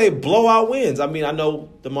 2 of their blowout wins. I mean, I know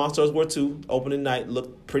the Monstars were 2. Opening night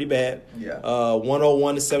looked pretty bad. Yeah.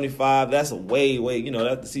 101-75. That's a way.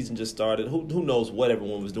 That the season just started. Who knows what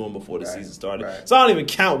everyone was doing before the season started. Right. So I don't even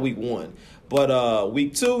count week 1. But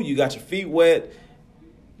week 2, you got your feet wet.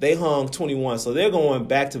 They hung 21. So they're going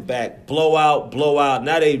back-to-back. Blowout.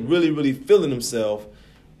 Now they really, really feeling themselves.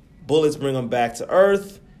 Bullets bring them back to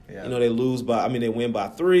earth. Yeah. They win by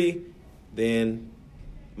 3. Then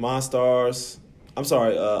Alliance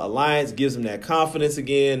gives them that confidence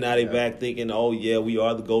again. Now they back thinking, oh, yeah, we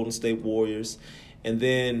are the Golden State Warriors. And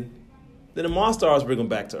then the Monstars bring them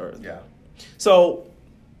back to earth. Yeah. So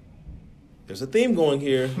there's a theme going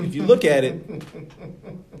here. If you look at it,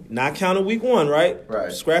 not counting week 1, right?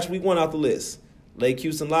 Right. Scratch week 1 out the list. Lake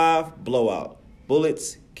Houston Live, blowout.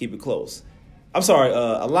 Bullets, keep it close.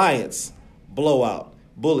 Alliance, blowout.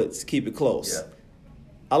 Bullets, keep it close. Yeah.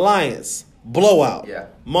 Alliance, blowout. Yeah.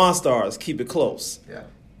 Monstars, keep it close. Yeah.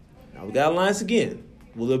 Now we got Alliance again.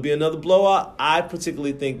 Will there be another blowout? I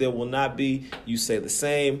particularly think there will not be. You say the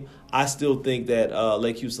same. I still think that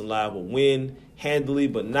Lake Houston Live will win handily,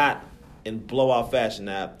 but not in blowout fashion.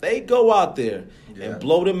 Now, if they go out there and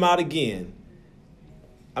blow them out again,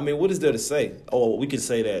 I mean, what is there to say? Oh, we could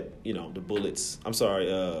say that, the Bullets.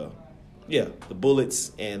 The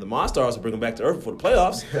Bullets and the Monstars will bring them back to earth for the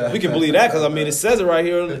playoffs. We can believe that because, it says it right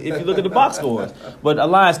here if you look at the box scores. But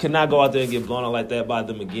Alliance cannot go out there and get blown out like that by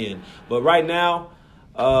them again. But right now,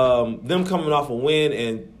 them coming off a win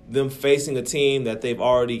and them facing a team that they've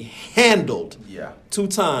already handled 2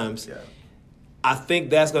 times, I think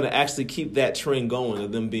that's going to actually keep that trend going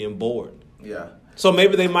of them being bored. Yeah. So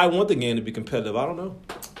maybe they might want the game to be competitive. I don't know.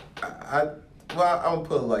 I'm going to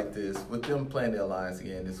put it like this. With them playing the Alliance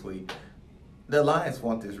again this week, the Alliance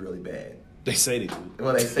want this really bad. They say they do.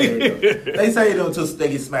 Well, they say they do. They say they do until they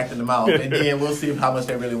get smacked in the mouth, and then we'll see how much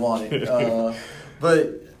they really want it.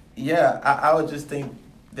 But, yeah, I would just think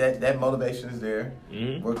that motivation is there.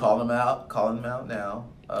 Mm-hmm. We're calling them out now.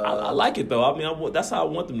 I like it, though. That's how I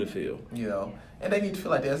want them to feel. And they need to feel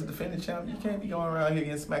like that as a defending champ. You can't be going around here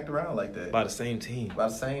getting smacked around like that. By the same team.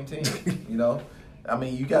 I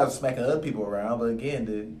mean, you guys are smacking other people around, but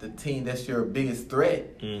again, the team that's your biggest threat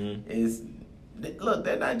is, look,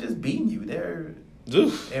 they're not just beating you, they're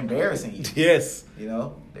embarrassing you. Yes. You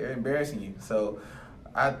know, they're embarrassing you. So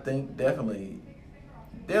I think definitely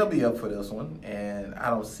they'll be up for this one, and I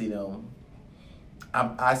don't see them.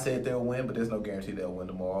 I said they'll win, but there's no guarantee they'll win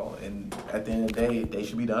tomorrow. And at the end of the day, they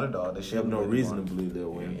should be the underdog. They should have no reason to believe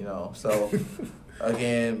they'll win. You know, so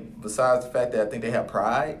again, besides the fact that I think they have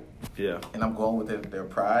pride, and I'm going with their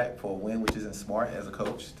pride for a win, which isn't smart as a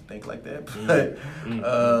coach to think like that. But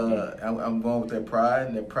I'm going with their pride,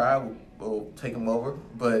 and their pride will take them over.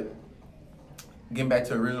 But getting back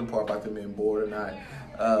to the original part about them being bored or not,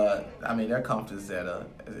 I mean, their confidence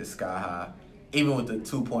is sky high. Even with the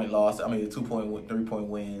 2-point loss, I mean, the 2-point, 3-point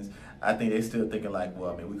wins, I think they're still thinking like,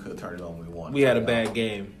 well, I mean, we could have turned it on when we won. We had a bad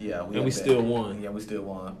game. Yeah. And we still won. Yeah, we still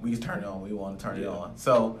won. We just turned it on. We want to turn it on.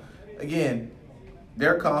 So, again,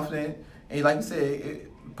 they're confident. And like you said,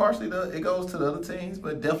 partially it goes to the other teams,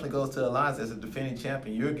 but it definitely goes to the Lions as a defending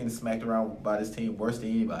champion. You're getting smacked around by this team worse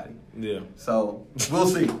than anybody. Yeah. So, we'll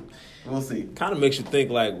see. We'll see. Kind of makes you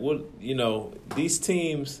think like, what, you know, these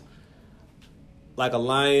teams – like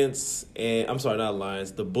Alliance and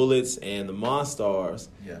the Bullets and the Monstars.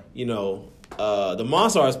 Yeah. You know, the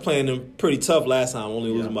Monstars playing them pretty tough last time,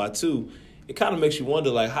 only losing by 2. It kind of makes you wonder,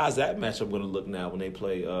 like, how's that matchup going to look now when they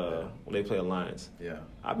play Alliance? Yeah.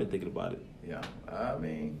 I've been thinking about it. Yeah. I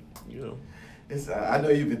mean, you know, I know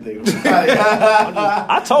you've been thinking about it.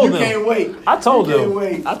 I told them. You can't wait. I told them. Can't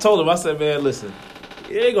wait. I told them. I said, man, listen,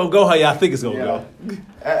 it ain't gonna go how y'all think it's gonna go.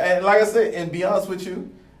 And like I said, and be honest with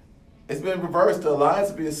you, it's been reversed. The Alliance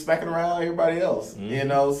has been smacking around everybody else, you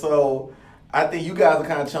know. So I think you guys are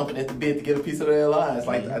kind of chomping at the bit to get a piece of the Alliance.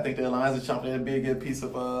 Like I think the Alliance are chomping at the bit to get a piece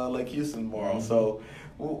of Lake Houston tomorrow. So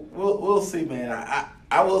we'll see, man.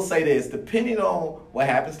 I will say this: depending on what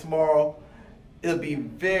happens tomorrow, it'll be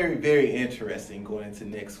very, very interesting going into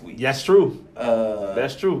next week. That's true.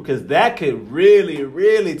 That's true, because that could really,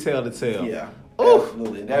 really tell the tale. Yeah, ooh,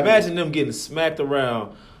 absolutely. Imagine them getting smacked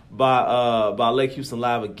around by Lake Houston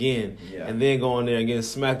Live again, and then going there and getting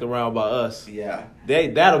smacked around by us. Yeah,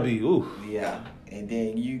 that'll be ooh. Yeah, and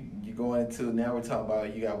then you go into, now we're talking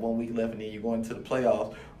about you got 1 week left, and then you're going to the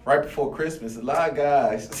playoffs right before Christmas. A lot of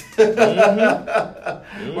guys we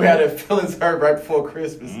had their feelings hurt right before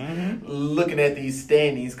Christmas, looking at these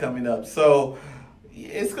standings coming up. So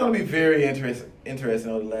it's going to be very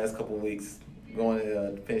interesting over the last couple of weeks. Going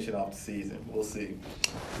to finishing off the season. We'll see.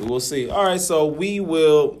 We'll see. All right, so we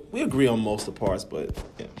agree on most of the parts, but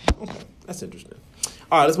yeah, okay, that's interesting.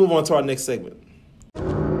 All right, let's move on to our next segment.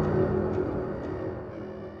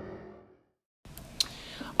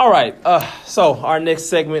 All right, so our next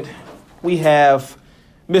segment, we have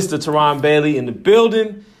Mr. Teron Bailey in the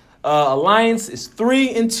building. Alliance is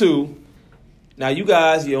 3-2. Now, you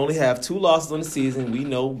guys, you only have 2 losses on the season. We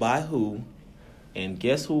know by who. And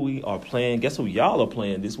guess who we are playing? Guess who y'all are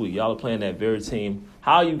playing this week? Y'all are playing that very team.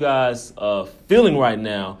 How are you guys feeling right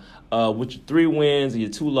now with your 3 wins and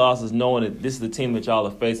your 2 losses, knowing that this is the team that y'all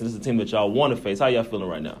are facing, this is the team that y'all want to face? How y'all feeling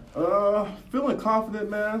right now? Feeling confident,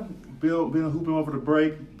 man. Been hooping over the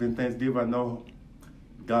break. Been Thanksgiving. I know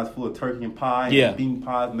guys full of turkey and pie and bean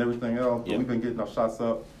pies and everything else. But we've been getting our shots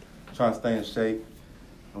up, trying to stay in shape.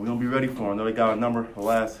 And we're going to be ready for them. I know they got a number the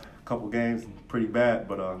last couple games, pretty bad,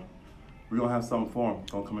 but we're going to have something for them.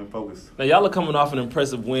 Going to come in focused. Now, y'all are coming off an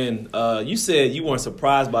impressive win. You said you weren't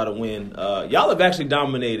surprised by the win. Y'all have actually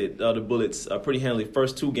dominated the Bullets pretty handily.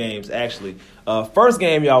 First 2 games, actually. First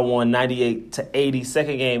game, y'all won 98-80.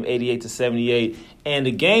 Second game, 88-78. And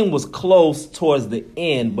the game was close towards the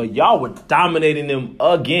end, but y'all were dominating them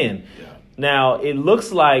again. Yeah. Now, it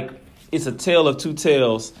looks like it's a tale of 2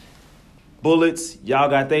 tales. Bullets, y'all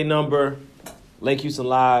got their number. Lake Houston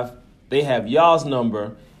Live, they have y'all's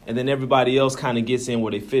number. And then everybody else kind of gets in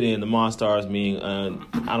where they fit in. The Monstars, meaning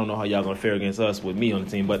I don't know how y'all going to fare against us with me on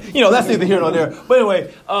the team. But, you know, that's neither here nor there. But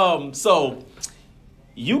anyway, so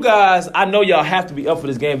you guys, I know y'all have to be up for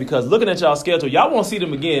this game because looking at y'all's schedule, y'all won't see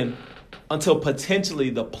them again until potentially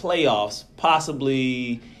the playoffs.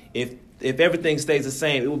 Possibly, if everything stays the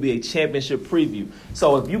same, it will be a championship preview.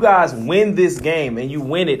 So if you guys win this game and you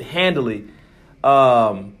win it handily,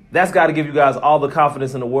 that's got to give you guys all the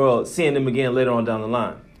confidence in the world seeing them again later on down the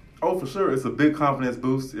line. Oh, for sure. It's a big confidence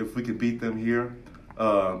boost if we can beat them here.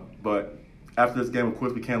 But after this game, of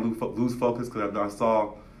course, we can't lose focus because I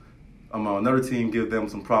saw another team give them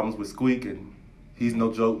some problems with Squeak, and he's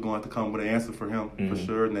no joke, going to come with an answer for him, for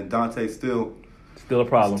sure. And then Dante still Still a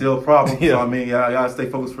problem. Still a problem. Yeah. So, I mean, I got to stay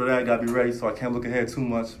focused for that. I got to be ready, so I can't look ahead too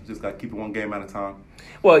much. Just got to keep it one game at a time.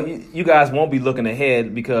 Well, you guys won't be looking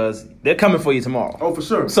ahead because they're coming for you tomorrow. Oh, for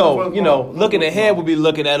sure. So, looking ahead will be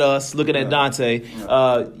looking at us, looking at Dante.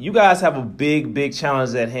 Yeah. You guys have a big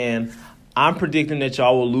challenge at hand. I'm predicting that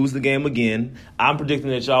y'all will lose the game again. I'm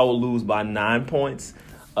predicting that y'all will lose by 9 points.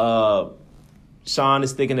 Sean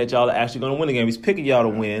is thinking that y'all are actually going to win the game. He's picking y'all to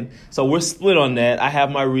win. So we're split on that. I have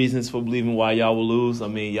my reasons for believing why y'all will lose. I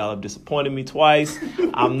mean, y'all have disappointed me twice.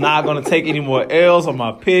 I'm not going to take any more L's on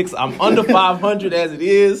my picks. I'm under 500 as it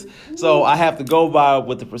is. So I have to go by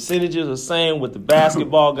what the percentages are saying, what the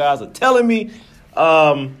basketball guys are telling me.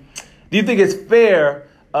 Do you think it's fair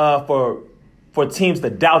for teams to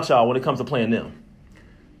doubt y'all when it comes to playing them?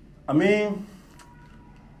 I mean,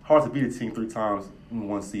 hard to beat a team 3 times in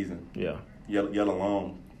one season. Yeah. Yet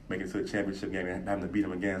alone making it to the championship game and having to beat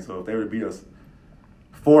them again. So if they were to beat us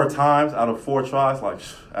 4 times out of 4 tries, like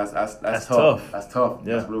that's tough. That's tough.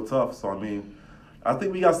 Yeah. That's real tough. So I mean, I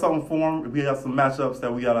think we got something for them. We got some matchups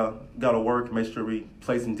that we gotta work. Make sure we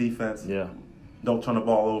play some defense. Yeah. Don't turn the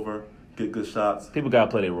ball over. Get good shots. People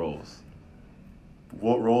gotta play their roles.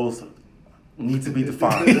 What roles need to be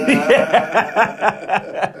defined?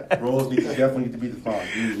 Roles definitely need to be defined.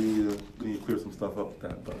 We need to clear some stuff up with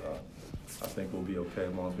that, but I think we'll be okay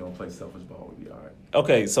as long as we don't play selfish ball. We'll be all right.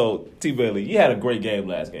 Okay, so T. Bailey, you had a great game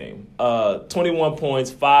last game. 21 points,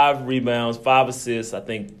 5 rebounds, 5 assists, I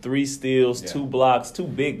think 3 steals, 2 blocks, 2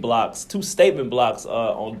 big blocks, 2 statement blocks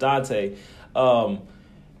on Dante.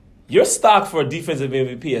 Your stock for defensive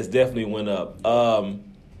MVP has definitely went up.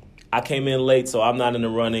 I came in late, so I'm not in the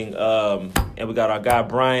running. And we got our guy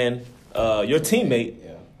Brian, your teammate,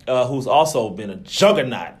 who's also been a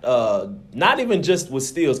juggernaut. Not even just with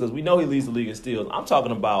steals, because we know he leads the league in steals. I'm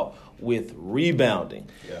talking about with rebounding.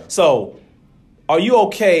 Yeah. So are you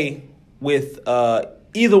okay with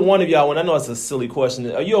either one of y'all winning? I know it's a silly question.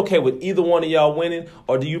 Are you okay with either one of y'all winning,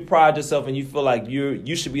 or do you pride yourself and you feel like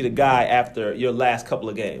you should be the guy after your last couple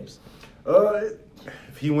of games?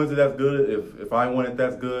 If he wins it, that's good. If I win it,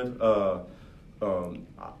 that's good.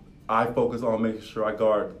 I focus on making sure I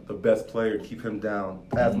guard the best player and keep him down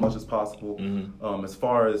as much as possible. Mm-hmm. As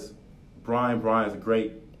far as Brian's a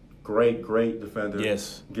great defender.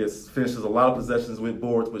 Yes. Finishes a lot of possessions with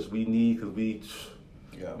boards, which we need because we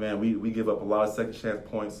give up a lot of second chance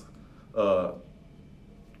points.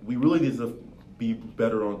 We really need to be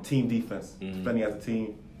better on team defense, defending as a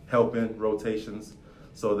team, helping, rotations.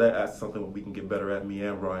 So that's something we can get better at, me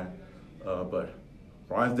and Brian. But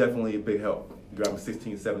Brian's definitely a big help. You got him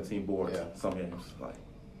 16, 17 boards some games.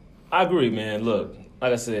 I agree, man. Look,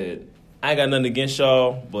 like I said, I ain't got nothing against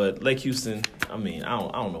y'all, but Lake Houston, I mean, I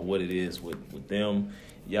don't know what it is with them.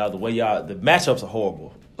 Y'all, the matchups are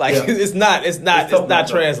horrible. It's not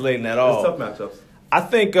translating at all. It's tough matchups.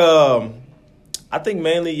 I think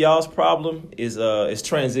mainly y'all's problem is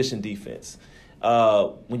transition defense.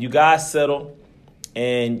 When you guys settle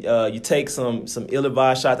and you take some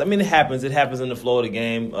ill-advised shots. I mean, it happens. It happens in the flow of the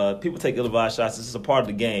game. People take ill-advised shots. This is a part of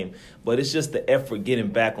the game. But it's just the effort getting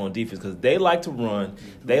back on defense because they like to run.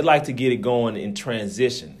 They like to get it going in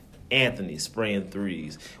transition. Anthony spraying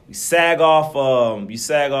threes. We sag off.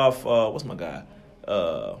 What's my guy?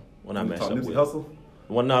 When I match up with Hustle.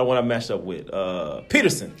 When I matched up with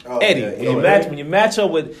Peterson, Eddie.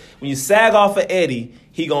 When you sag off of Eddie,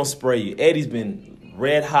 he gonna spray you. Eddie's been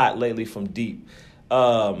red hot lately from deep.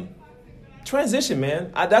 Transition,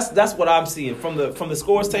 man. That's what I'm seeing from the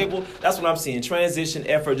scores table. That's what I'm seeing. Transition,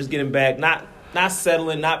 effort, just getting back, not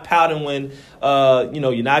settling, not pouting when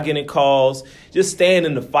you're not getting calls. Just staying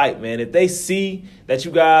in the fight, man. If they see that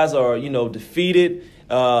you guys are defeated,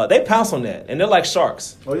 they pounce on that, and they're like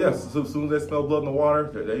sharks. Oh yes, so as soon as they smell blood in the water,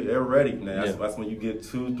 they're ready. Man, that's when you get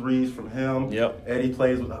 2 threes from him. Yep. Eddie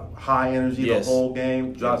plays with high energy the whole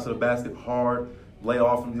game. Drops to the basket hard, lay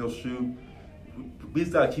off him, he'll shoot. We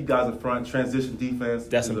just got to keep guys in front. Transition defense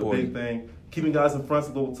is important. A big thing. Keeping guys in front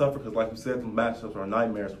is a little tougher because, like you said, the matchups are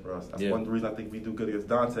nightmares for us. That's one reason I think we do good against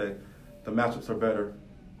Dante. The matchups are better.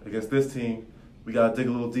 Against this team, we got to dig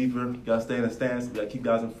a little deeper. We got to stay in the stance. We got to keep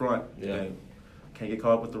guys in front. Yeah. And can't get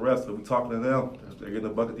caught up with the rest. But we talking to them. They're getting the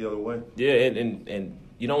bucket the other way. Yeah, and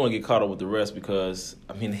you don't want to get caught up with the rest because,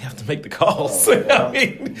 they have to make the calls.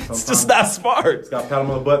 It's just not smart. Just got to pat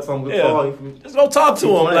them on the butt, some good call. Just go talk to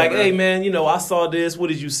them. Like, hey, man, I saw this. What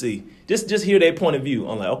did you see? Just hear their point of view.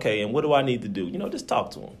 I'm like, okay, and what do I need to do? Just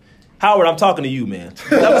talk to them. Howard, I'm talking to you, man.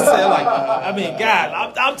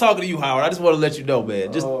 God, I'm talking to you, Howard. I just want to let you know,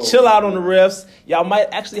 man. Just chill out on the refs. Y'all might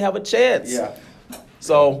actually have a chance. Yeah.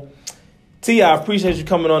 So, T, I appreciate you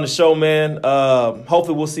coming on the show, man.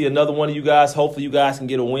 Hopefully we'll see another one of you guys. Hopefully you guys can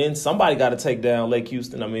get a win. Somebody got to take down Lake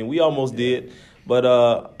Houston. I mean, we almost did. But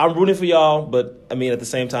I'm rooting for y'all. But, I mean, at the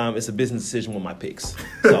same time, it's a business decision with my picks.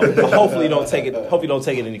 So hopefully you don't take it. Hope you don't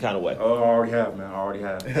take it any kind of way. Oh, I already have, man. I already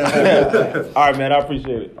have. All right, man. I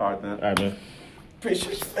appreciate it. All right, man. All right, man.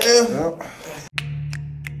 Appreciate you, man. Yep.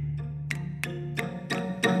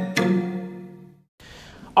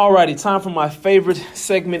 Alrighty, time for my favorite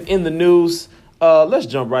segment in the news. Let's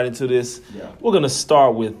jump right into this. Yeah. We're going to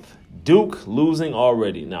start with Duke losing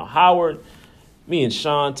already. Now, Howard, me and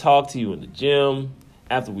Sean talked to you in the gym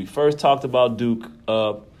after we first talked about Duke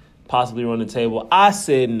possibly running the table. I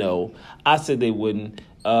said no. I said they wouldn't.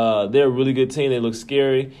 They're a really good team. They look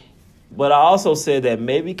scary. But I also said that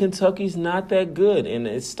maybe Kentucky's not that good. And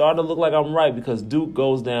it's starting to look like I'm right because Duke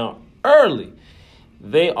goes down early.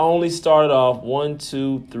 They only started off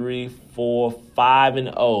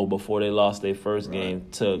 5-0 before they lost their first game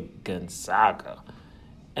to Gonzaga.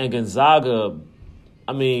 And Gonzaga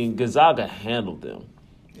handled them.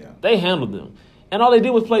 Yeah. They handled them. And all they did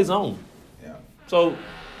was play zone. Yeah. So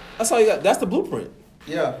that's all you got. That's the blueprint.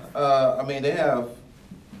 Yeah.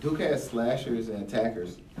 Duke has slashers and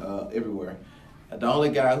attackers everywhere. The only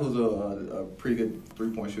guy who's a pretty good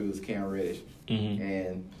three-point shooter is Cam Reddish. Mm-hmm.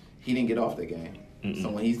 And he didn't get off that game. Mm-mm.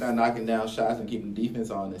 So when he's not knocking down shots and keeping the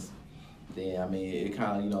defense honest, then, it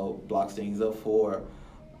kind of, blocks things up for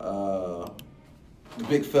the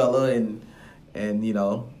big fella and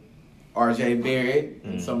R.J. Barrett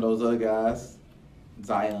and some of those other guys,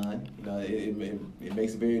 Zion. It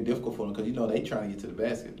makes it very difficult for them because, they trying to get to the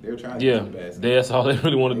basket. They're trying to get to the basket. That's all they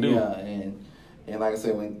really want to do. Yeah, and like I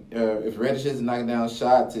said, when if Reddish isn't knocking down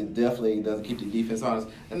shots, it definitely doesn't keep the defense honest.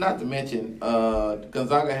 And not to mention,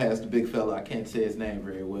 Gonzaga has the big fella. I can't say his name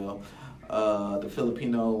very well. The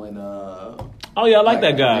Filipino and oh yeah, I like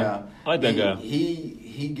that guy. Yeah. I like that guy.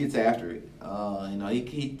 He gets after it.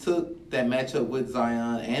 He took that matchup with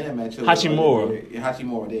Zion and that matchup Hachimura. with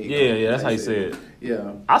Hachimura. Yeah, that's how you say it.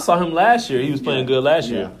 Yeah, I saw him last year. He was playing good last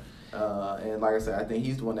year. And like I said, I think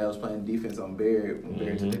he's the one that was playing defense on Barrett when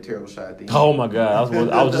Barrett took that terrible shot at the end. Oh my God,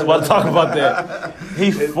 I was just about to talk about that. He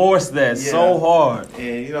forced that so hard.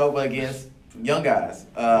 And but against young guys,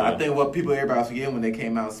 I think what everybody forget when they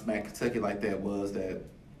came out and smacked Kentucky like that was that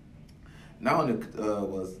not only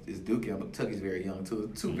is Duke young, but Kentucky's very young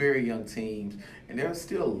too. Two very young teams, and they're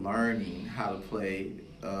still learning how to play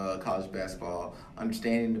college basketball,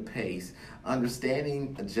 understanding the pace,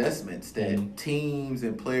 understanding adjustments that teams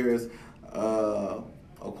and players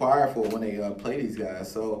acquire for when they play these guys.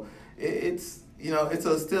 So it's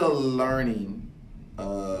still a learning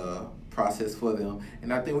process for them.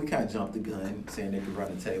 And I think we kind of jumped the gun saying they could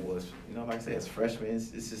run the table. Like I said, as freshmen,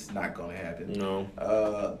 it's just not going to happen. No.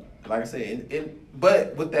 Like I said,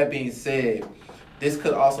 but with that being said, this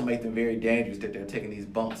could also make them very dangerous that they're taking these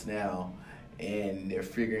bumps now and they're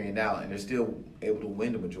figuring it out, and they're still able to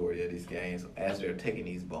win the majority of these games as they're taking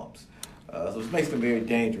these bumps. So it makes them very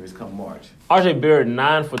dangerous come March. R.J. Barrett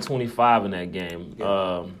 9 for 25 in that game.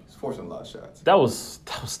 Yeah. He's forcing a lot of shots. That was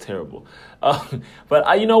terrible.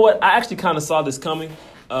 But you know what? I actually kind of saw this coming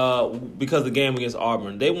because of the game against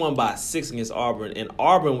Auburn. They won by 6 against Auburn, and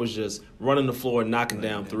Auburn was just running the floor and knocking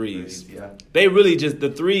down threes. Yeah. They really the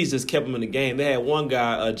threes just kept them in the game. They had one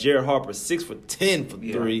guy, Jared Harper, 6 for 10 for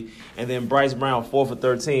 3, and then Bryce Brown, 4 for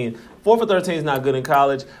 13. 4 for 13 is not good in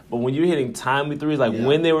college, but when you're hitting timely threes,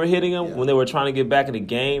 when they were hitting them, when they were trying to get back in the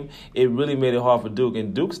game, it really made it hard for Duke.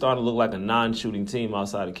 And Duke started to look like a non-shooting team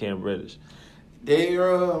outside of Cam Reddish. They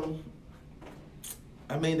are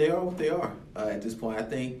what they are at this point. I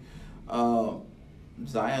think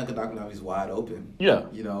Zion could knock him out. He's wide open. Yeah.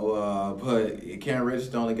 But Cam Reddish is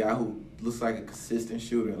the only guy who looks like a consistent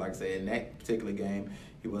shooter. Like I said, in that particular game,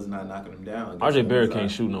 he was not knocking him down. R.J. Barrett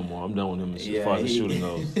can't shoot no more. I'm done with him as far as the shooting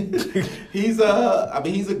goes. He's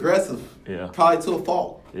aggressive. Yeah. Probably to a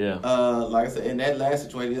fault. Yeah. Like I said, in that last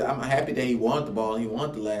situation, I'm happy that he wanted the ball. He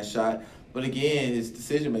wanted the last shot. But again, his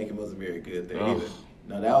decision making wasn't very good there either.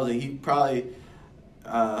 No, he probably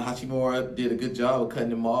Hachimura did a good job of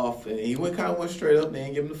cutting him off, and he went straight up. They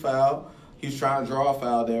didn't give him the foul. He was trying to draw a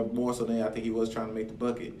foul there more so than I think he was trying to make the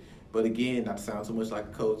bucket. But again, not to sound too much like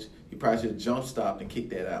a coach, he probably should have jump stopped and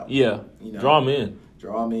kicked that out. Yeah, draw him in,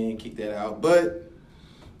 kick that out. But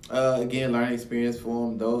again, learning experience for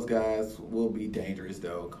them. Those guys will be dangerous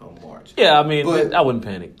though come March. Yeah, I wouldn't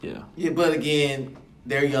panic. Yeah, but again,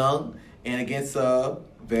 they're young, and against a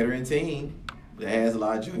veteran team that has a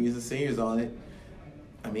lot of juniors and seniors on it.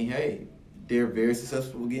 Hey, they're very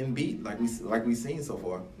successful getting beat, like we've seen so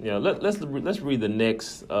far. Yeah, let's read the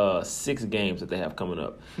next 6 games that they have coming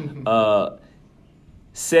up.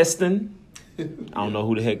 Seston, I don't know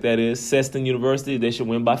who the heck that is. Seston University, they should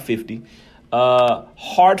win by 50.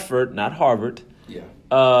 Hartford, not Harvard. Yeah.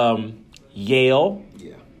 Yale.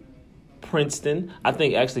 Yeah. Princeton. I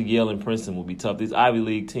think actually Yale and Princeton will be tough. These Ivy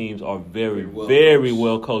League teams are very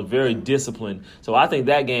well coached, very disciplined. So I think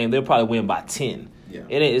that game, they'll probably win by 10. Yeah.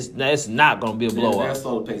 It's not going to be a blowout. They'll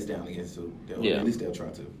slow the pace down against them. At least they'll try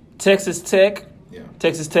to. Texas Tech. Yeah.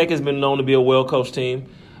 Texas Tech has been known to be a well-coached team.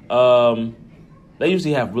 They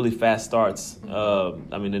usually have really fast starts. The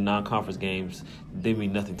non-conference games, they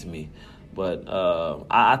mean nothing to me. But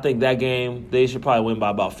I think that game, they should probably win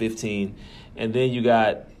by about 15. And then you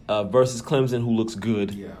got versus Clemson, who looks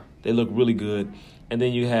good. Yeah. They look really good. And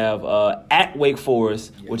then you have at Wake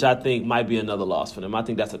Forest, which I think might be another loss for them. I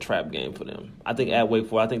think that's a trap game for them. I think at Wake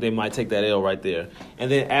Forest, I think they might take that L right there. And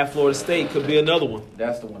then at Florida State could be another one.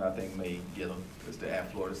 That's the one I think may get them. It's the at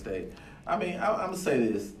Florida State. I mean, I'm going to say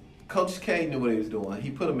this. Coach K knew what he was doing. He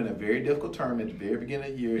put them in a very difficult tournament at the very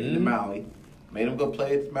beginning of the year in the Maui. Made them go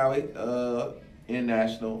play at Maui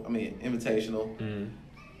Invitational.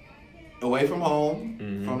 Away from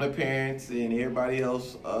home, from their parents and everybody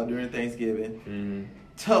else during Thanksgiving.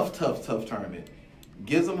 Tough tournament.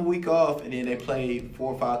 Gives them a week off, and then they play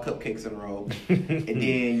 4 or 5 cupcakes in a row. And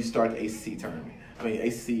then you start the ACC tournament.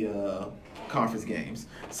 ACC conference games.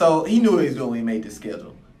 So he knew what he was doing when he made this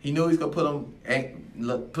schedule. He knew he was going to put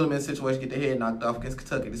them in a situation, get their head knocked off against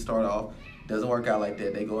Kentucky to start off. Doesn't work out like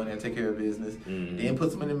that. They go in there and take care of business. Then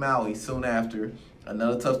puts them in the Maui soon after.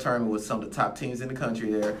 Another tough tournament with some of the top teams in the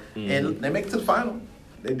country there. And they make it to the final.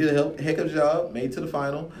 They did a heck of a job, made it to the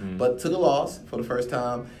final, but took a loss for the first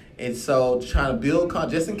time. And so trying to build,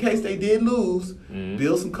 just in case they did lose,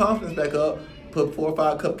 build some confidence back up, put 4 or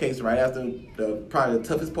 5 cupcakes right after probably the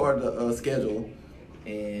toughest part of the schedule,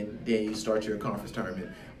 and then you start your conference tournament.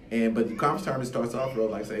 But the conference tournament starts off real,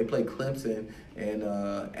 like I say, they play Clemson and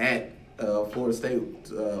at Florida State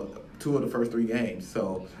 2 of the first 3 games.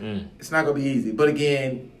 So it's not going to be easy. But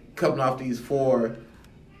again, coming off these 4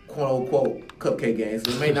 quote-unquote cupcake games,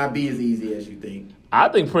 it may not be as easy as you think. I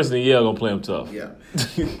think Princeton and Yale going to play them tough. Yeah.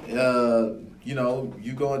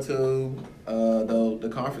 You go into the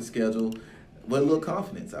conference schedule with a little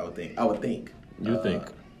confidence, I would think. You think?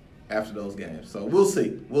 After those games. So we'll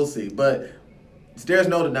see. But there's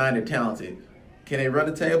no denying they're talented. Can they run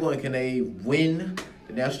the table and can they win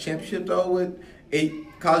the national championship, though?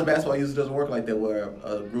 College basketball usually doesn't work like that, where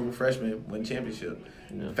a group of freshmen win championship.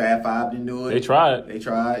 Yeah. Fab Five didn't do it. They tried.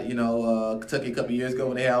 Kentucky a couple of years ago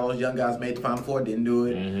when they had all those young guys made the Final Four, didn't do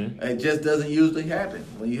it. It just doesn't usually happen.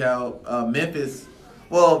 When you have Memphis,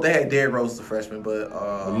 well, they had Derrick Rose as a freshman, but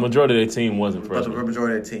the majority of their team wasn't freshmen. But the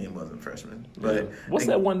majority of their team wasn't freshmen. But what's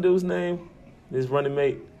that one dude's name? His running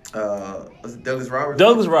mate. Was it Douglas Roberts?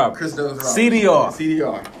 Douglas Roberts. Chris Douglas Roberts.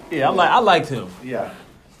 CDR. Yeah, I liked him. Yeah.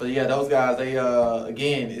 But yeah, those guys, they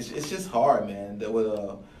again, it's just hard, man.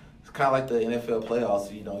 It's kind of like the NFL playoffs.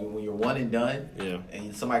 When you're one and done,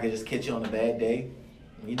 and somebody can just catch you on a bad day,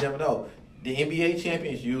 you never know. The NBA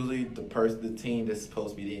champion is usually the team that's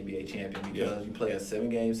supposed to be the NBA champion, because you play a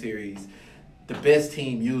 7-game series. The best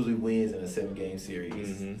team usually wins in a 7-game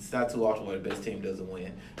series. It's not too often where the best team doesn't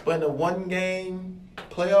win. But in a 1-game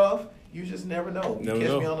playoff, you just never know. You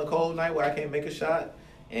catch me on a cold night where I can't make a shot,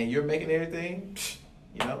 and you're making everything.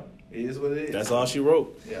 It is what it is. That's all she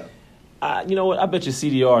wrote. Yeah. You know what? I bet you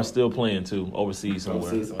CDR is still playing too overseas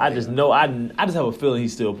somewhere. I just know. I just have a feeling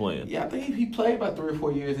he's still playing. Yeah, I think he played about 3 or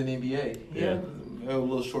 4 years in the NBA. Yeah. A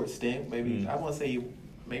little short stint, maybe. I want to say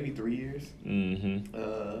maybe 3 years. And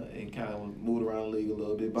kind of moved around the league a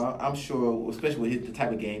little bit. But I'm sure, especially with the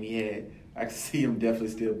type of game he had, I can see him definitely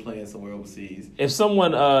still playing somewhere overseas. If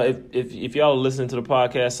someone, if y'all are listening to the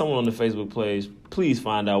podcast, someone on the Facebook page, please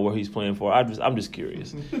find out where he's playing for. I'm just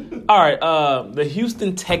curious. All right, the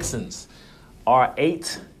Houston Texans are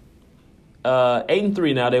 8-3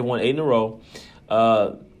 now. They've won 8 in a row.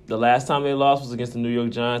 The last time they lost was against the New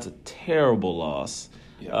York Giants, a terrible loss.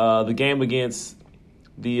 Yeah. The game against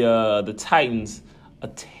the Titans, a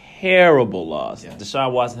terrible loss. Yeah.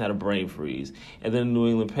 Deshaun Watson had a brain freeze. And then the New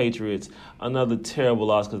England Patriots, another terrible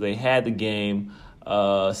loss because they had the game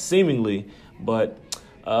seemingly. But,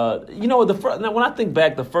 when I think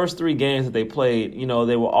back, the first 3 games that they played,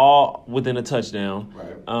 they were all within a touchdown.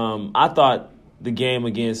 Right. I thought the game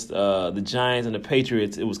against the Giants and the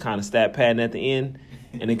Patriots, it was kind of stat padding at the end.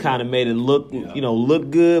 And it kind of made it look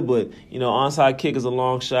good. But, onside kick is a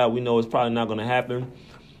long shot. We know it's probably not going to happen.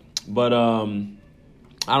 But,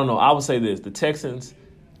 I don't know. I would say this. The Texans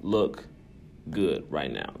look good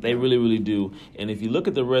right now. They really, really do. And if you look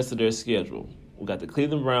at the rest of their schedule, we got the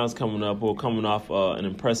Cleveland Browns coming up, who are coming off an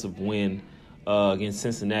impressive win against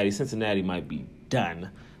Cincinnati. Cincinnati might be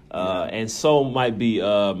done. And so might be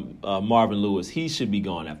Marvin Lewis. He should be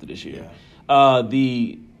gone after this year. Yeah.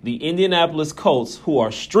 The Indianapolis Colts, who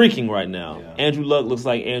are streaking right now. Yeah. Andrew Luck looks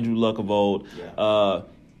like Andrew Luck of old. Yeah.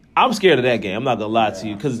 I'm scared of that game. I'm not going to lie to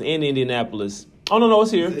you because it's in Indianapolis. Oh, no,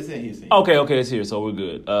 it's here. It's in Houston. Okay, it's here, so we're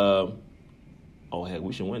good. Heck,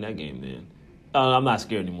 we should win that game then. I'm not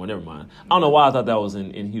scared anymore. Never mind. I don't know why I thought that was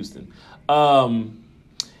in Houston.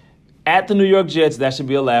 At the New York Jets, that should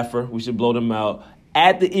be a laugher. We should blow them out.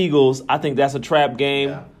 At the Eagles, I think that's a trap game.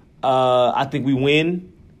 Yeah. I think we win.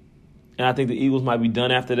 And I think the Eagles might be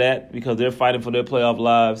done after that because they're fighting for their playoff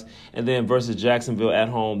lives. And then versus Jacksonville at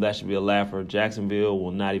home, that should be a laugher. Jacksonville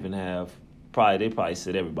will not even have they probably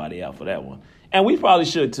sit everybody out for that one. And we probably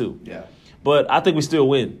should too. Yeah. But I think we still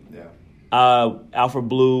win. Yeah. Alfred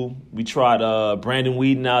Blue, we tried Brandon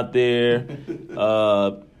Whedon out there.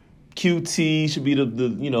 QT should be the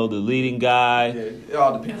leading guy. Yeah, it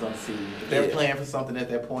all depends on the season. If they're playing for something at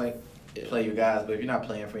that point, play your guys. But if you're not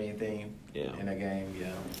playing for anything in that game,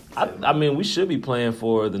 I mean, we should be playing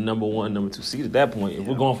for the number 1, number 2 seed at that point. If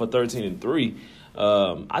we're going for 13-3,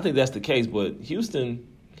 I think that's the case. But Houston,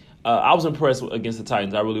 I was impressed against the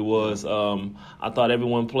Titans. I really was. I thought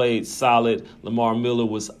everyone played solid. Lamar Miller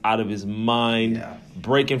was out of his mind,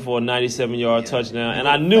 breaking for a 97-yard touchdown, and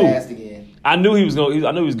I knew he was going. I knew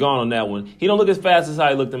he was gone on that one. He don't look as fast as how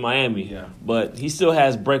he looked in Miami, but he still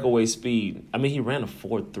has breakaway speed. I mean, he ran a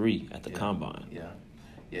 4.3 at the combine. Yeah.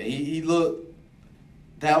 He looked.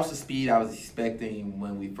 That was the speed I was expecting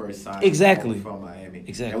when we first signed him from Miami.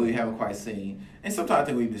 Exactly. That we haven't quite seen. And sometimes I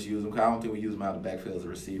think we misuse him because I don't think we use him out of the backfield as a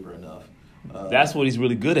receiver enough. That's what he's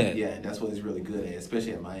really good at. Yeah, that's what he's really good at,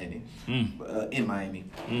 especially at Miami. In Miami,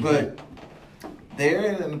 but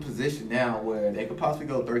they're in a position now where they could possibly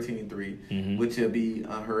go 13-3, which would be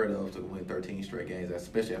unheard of to win 13 straight games,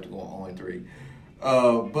 especially after going 0-3.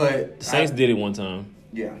 But the Saints did it one time.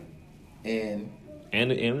 Yeah, and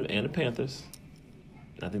the Panthers.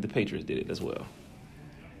 I think the Patriots did it as well.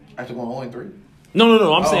 After going 0-3.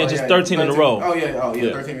 No. I'm saying just 13 in a row.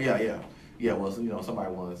 13. Yeah, well,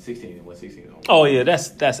 somebody won 16 and won 16. Oh, yeah,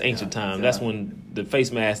 that's ancient time. Yeah. That's when the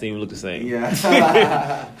face mask didn't even look the same.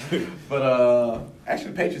 Yeah. But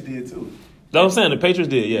actually, the Patriots did, too. That's what I'm saying. The Patriots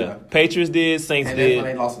did, yeah. Patriots did, Saints did. And that's when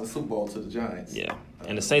they lost in the Super Bowl to the Giants. Yeah.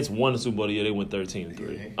 And the Saints won the Super Bowl the year they went 13-3.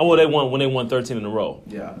 Yeah. Oh, well, they won 13 in a row.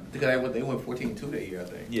 Yeah. Because they went 14-2 that year, I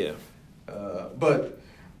think. Yeah. But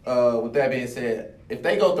with that being said, if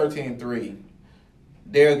they go 13-3,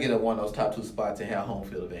 they'll get one of those top 2 spots and have home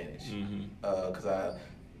field advantage. Because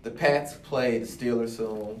the Pats play the Steelers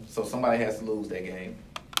soon, so somebody has to lose that game.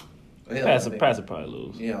 Pats will probably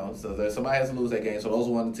lose. So somebody has to lose that game. So those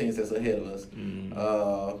are one of the teams that's ahead of us. And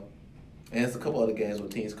there's a couple other games where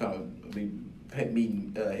teams kind of be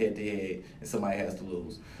meeting head to head, and somebody has to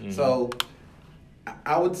lose. So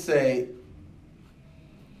I would say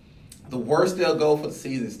the worst they'll go for the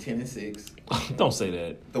season is 10-6. Don't say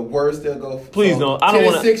that. The worst they'll go. Please don't. I don't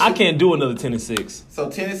want to. I can't do another 10-6. So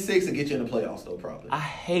 10-6 will get you in the playoffs, though. Probably. I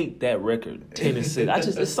hate that record.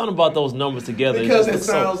 10-6. There's something about those numbers together. Because it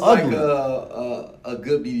sounds like a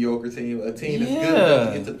good mediocre team, a team that's good enough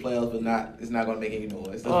to get to the playoffs, but it's not going to make any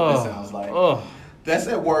noise. That's what it sounds like. That's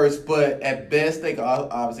at worst, but at best they could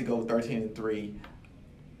obviously go 13-3.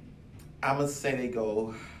 I'm gonna say they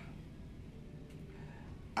go.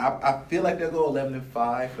 I feel like they'll go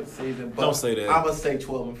 11-5 for the season. But don't say that. I'm gonna say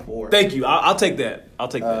 12-4. Thank you. I'll take that.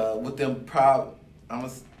 With them,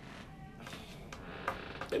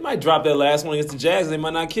 they might drop that last one against the Jags. They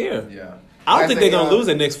might not care. Yeah. I don't think they're gonna lose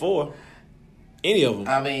their next 4. Any of them.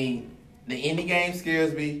 I mean, the Indy game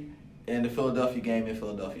scares me, and the Philadelphia game in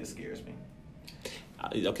Philadelphia scares me.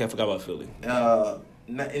 Okay, I forgot about Philly.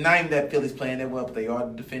 Not even that Philly's playing that well, but they are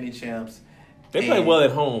the defending champs. They play well at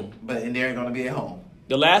home. And they're going to be at home.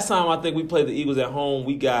 The last time I think we played the Eagles at home,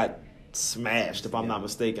 we got smashed, if I'm not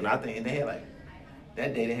mistaken. I think, and they had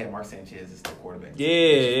that day they had Mark Sanchez as the quarterback.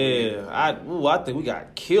 Yeah. I think we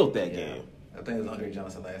got killed that game. I think it was Andre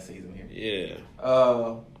Johnson last season here. Yeah.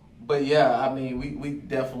 But yeah, I mean, we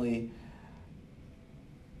definitely.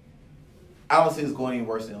 I don't see us going any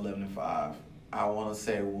worse than 11-5. I want to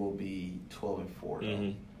say we'll be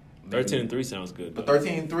 12-4. 13-3 sounds good. But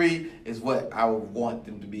 13-3 is what I would want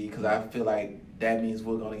them to be because I feel like that means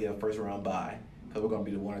we're going to get a first round bye because we're going to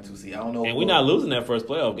be the 1 or 2 seed. I don't know. And we're not losing that first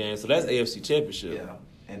playoff game, so that's AFC Championship. Yeah,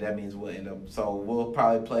 and that means we'll end up. So we'll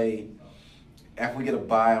probably play after we get a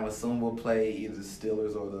bye. I'm assuming we'll play either the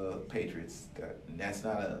Steelers or the Patriots. That's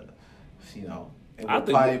not a, And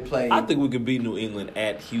we'll I think we could beat New England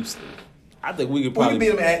at Houston. I think we could probably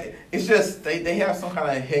beat them. It's just they have some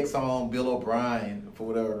kind of hex on Bill O'Brien for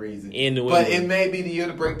whatever reason. In New England. But it may be the year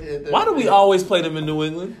to break the Why do we always play them in New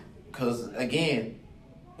England? Because, again,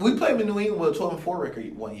 we played them in New England with a 12-4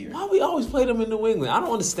 record one year. Why we always play them in New England? I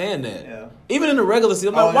don't understand that. Yeah. Even in the regular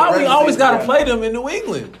season, why we always got to play them in New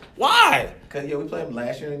England? Why? Because, we played them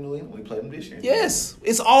last year in New England. We played them this year. Yes.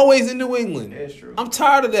 It's always in New England. That's true. I'm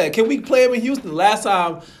tired of that. Can we play them in Houston? Last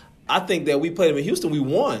time I think that we played them in Houston, we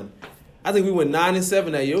won. I think we went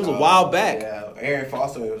 9-7 that year. It was a while back. Yeah, Aaron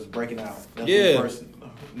Foster was breaking out. That's yeah. when the first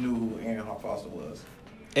knew who Aaron Foster was.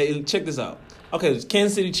 Hey, check this out. Okay,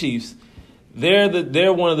 Kansas City Chiefs.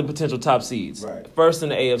 They're one of the potential top seeds. Right. First in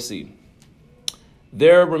the AFC.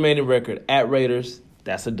 Their remaining record at Raiders,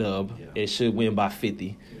 that's a dub. Yeah. It should win by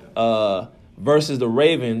 50. Yeah. Versus the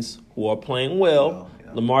Ravens, who are playing well.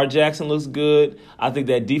 Yeah. Lamar Jackson looks good. I think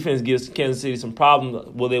that defense gives Kansas City some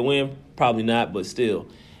problems. Will they win? Probably not, but still.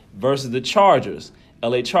 Versus the Chargers.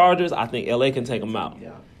 LA Chargers, I think LA can take them out.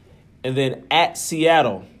 Yeah. And then at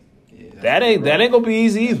Seattle. Yeah, that ain't gonna be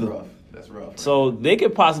easy either. That's rough. So they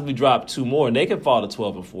could possibly drop 2 more, and they can fall to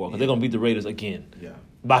 12-4 because they're gonna beat the Raiders again. Yeah.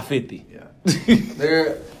 By 50. Yeah.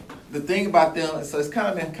 The thing about them, so it's kind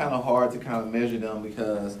of been kind of hard to kind of measure them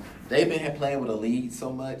because they've been playing with a lead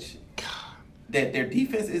so much that their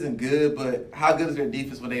defense isn't good. But how good is their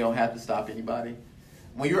defense when they don't have to stop anybody?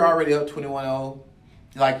 When you're already up 21-0,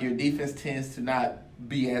 like your defense tends to not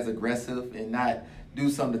be as aggressive and not do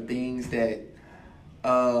some of the things that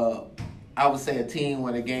I would say a team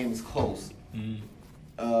when a game is close.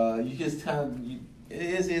 Mm-hmm. You just it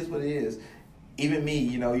is what it is. Even me,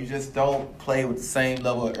 you just don't play with the same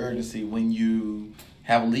level of urgency when you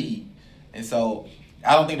have a lead. And so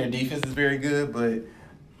I don't think their defense is very good, but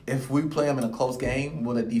if we play them in a close game,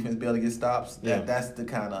 will the defense be able to get stops? That's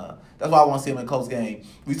why I want to see them in a close game.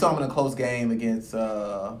 We saw them in a close game against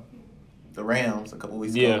the Rams a couple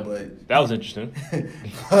weeks ago, but that was interesting.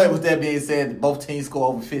 But with that being said, both teams score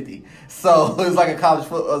over 50, so it was like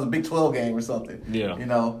a Big 12 game or something.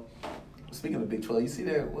 Yeah, Speaking of Big 12, you see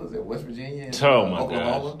that? What was it, West Virginia and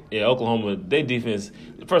Oklahoma? Gosh. Yeah, Oklahoma. Their defense.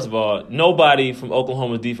 First of all, nobody from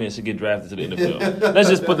Oklahoma's defense should get drafted to the NFL. Let's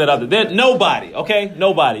just put that out there. Nobody. Okay,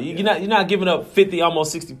 nobody. You're not giving up 50,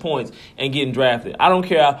 almost 60 points and getting drafted. I don't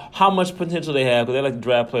care how much potential they have because they like to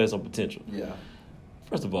draft players on potential. Yeah.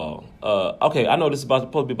 First of all, okay, I know this is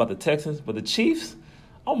supposed to be about the Texans, but the Chiefs.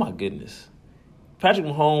 Oh my goodness, Patrick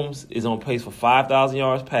Mahomes is on pace for 5,000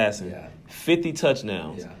 yards passing, 50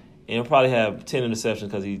 touchdowns. Yeah. And he'll probably have 10 interceptions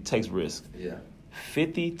because he takes risks. Yeah.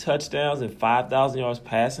 50 touchdowns and 5,000 yards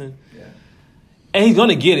passing. Yeah. And he's going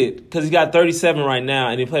to get it because he's got 37 right now,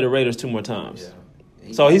 and he played the Raiders 2 more times.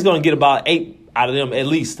 Yeah. So he's going to get about 8 out of them at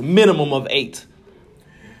least, minimum of 8.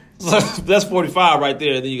 So that's 45 right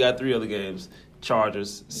there. And then you got 3 other games.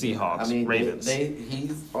 Chargers, Seahawks, Ravens.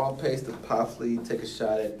 He's on pace to possibly take a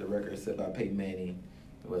shot at the record set by Peyton Manning.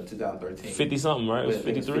 2013. 50-something, right? It was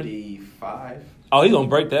 53? 55. Oh, he's going to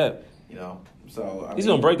break that. So he's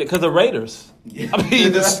going to break that because the Raiders. Yeah.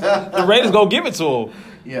 The Raiders going to give it to him.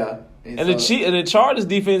 Yeah. And the Chargers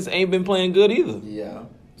defense ain't been playing good either. Yeah.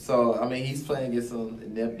 So, he's playing against some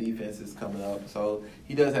inept defenses coming up. So,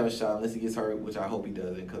 he does have a shot unless he gets hurt, which I hope he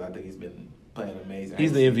doesn't because I think he's been playing amazing.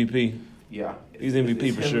 He's the MVP. Yeah. He's the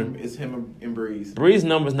MVP for sure. It's him and Breeze. Breeze's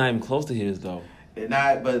number's not even close to his, though. They're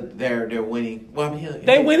not, but they're winning. Well,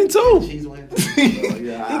 they winning too. She's winning too. So,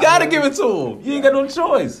 you gotta give it to them. You ain't got no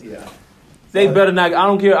choice. Yeah. They better not. I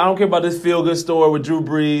don't care about this feel good story with Drew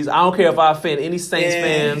Brees. I don't care if I offend any Saints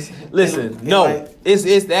fans. Listen,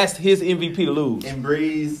 that's his MVP to lose. And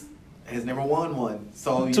Brees has never won one,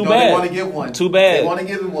 so too bad. They want to give one. Too bad. They want to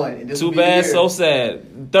give him one. Too bad. So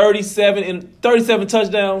sad. 37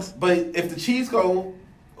 touchdowns. But if the Chiefs go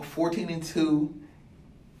 14-2.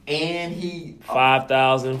 And he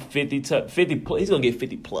 5,000, 50, he's gonna get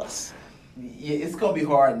 50 plus. Yeah, it's gonna be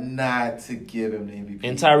hard not to give him the MVP.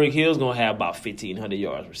 And Tyreek Hill's gonna have about 1,500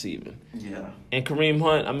 yards receiving. Yeah. And Kareem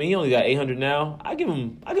Hunt, he only got 800 now. I give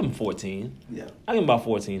him 14. Yeah. I give him about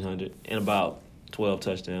 1,400 and about 12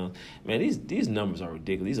 touchdowns. Man, these numbers are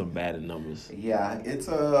ridiculous. These are bad numbers. Yeah, it's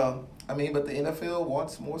but the NFL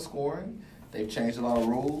wants more scoring. They've changed a lot of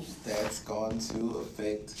rules that's going to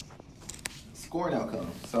affect scoring outcome.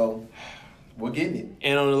 So we're getting it.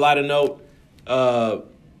 And on a lighter note,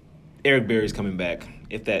 Eric Berry's coming back.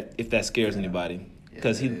 If that scares anybody,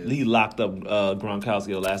 because he locked up Gronkowski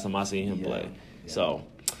the last time I seen him play. Yeah. So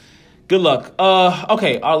good luck.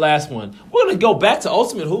 Okay, our last one. We're gonna go back to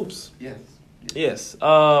Ultimate Hoops. Yes.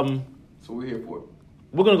 So we're here for it.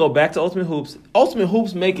 We're gonna go back to Ultimate Hoops. Ultimate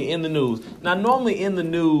Hoops make it in the news. Now, normally in the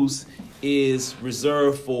news is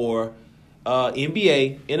reserved for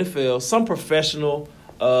NBA, NFL, some professional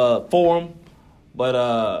forum,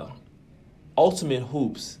 but Ultimate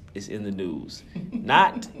Hoops is in the news.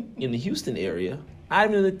 Not in the Houston area, not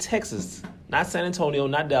even in the Texas, not San Antonio,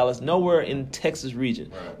 not Dallas, nowhere in Texas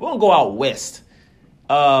region. Right. We're going to go out west.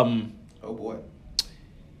 Oh, boy.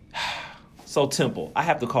 So, Temple, I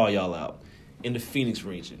have to call y'all out in the Phoenix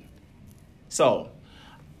region. So,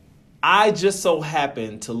 I just so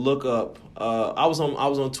happened to look up, I was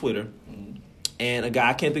on Twitter, and a guy,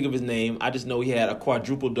 I can't think of his name, I just know he had a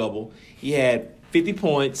quadruple-double. He had 50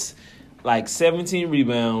 points, like 17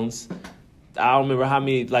 rebounds, I don't remember how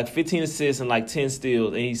many, like 15 assists and like 10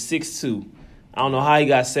 steals, and he's 6'2". I don't know how he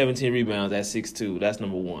got 17 rebounds at 6'2". That's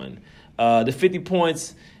number one. The 50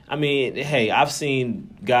 points, I mean, hey, I've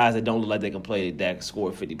seen guys that don't look like they can play that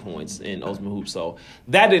score 50 points in Ultimate Hoops, so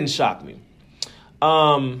that didn't shock me.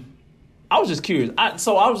 I was just curious.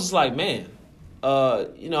 So I was just like, man,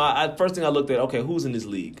 first thing I looked at, okay, who's in this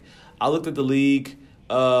league? I looked at the league.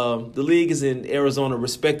 The league is in Arizona,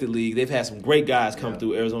 respected league. They've had some great guys come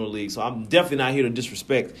through Arizona league, so I'm definitely not here to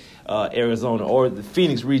disrespect Arizona or the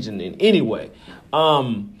Phoenix region in any way.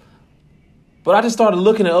 But I just started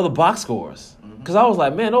looking at other box scores because I was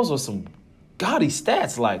like, man, those are some gaudy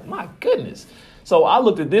stats. Like, my goodness. So I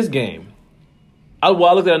looked at this game. I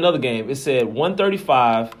looked at another game. It said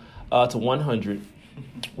 135 to 100.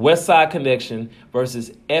 West Side Connection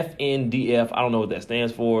versus FNDF. I don't know what that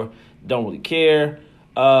stands for. Don't really care.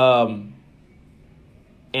 And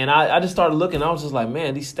I just started looking. I was just like,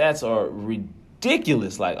 man, these stats are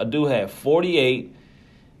ridiculous. Like, a dude had 48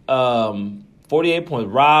 points.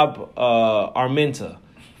 Rob Armenta,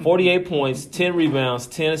 48 points, 10 rebounds,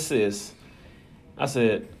 10 assists. I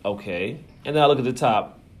said, okay. And then I look at the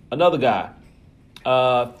top. Another guy,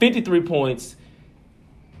 53 points,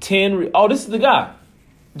 10 oh, this is the guy.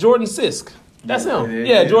 Jordan Sisk. That's him.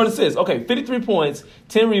 Yeah, Jordan Sisk. Okay, 53 points,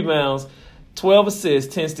 10 rebounds, 12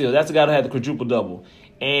 assists, 10 steals. That's the guy that had the quadruple-double.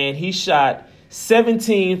 And he shot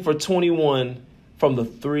 17 for 21 from the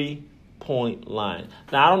three-point line.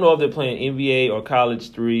 Now, I don't know if they're playing NBA or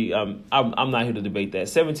college three. I'm not here to debate that.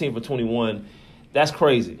 17 for 21, that's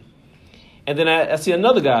crazy. And then I see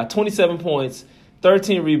another guy, 27 points,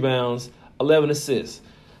 13 rebounds, 11 assists.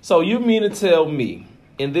 So you mean to tell me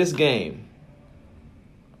in this game,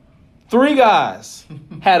 3 guys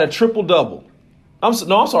had a triple-double. I'm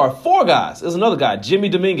sorry, 4 guys. There's another guy, Jimmy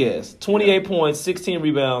Dominguez, 28 points, 16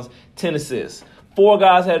 rebounds, 10 assists. 4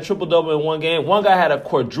 guys had a triple-double in one game. One guy had a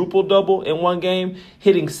quadruple-double in one game,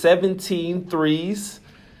 hitting 17 threes.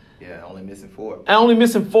 Yeah, only missing 4. And only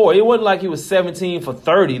missing 4. It wasn't like he was 17 for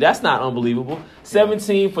 30. That's not unbelievable.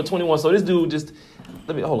 17 for 21. So this dude just...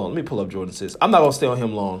 Let me pull up Jordan Sisk. I'm not going to stay on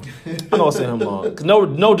him long.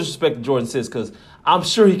 No disrespect to Jordan Sisk, because I'm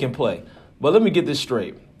sure he can play. But let me get this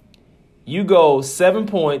straight. You go 7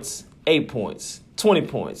 points, 8 points, 20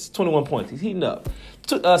 points, 21 points. He's heating up.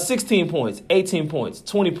 16 points, 18 points,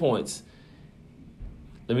 20 points.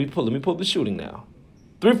 Let me pull up the shooting now.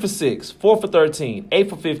 3 for 6, 4 for 13, 8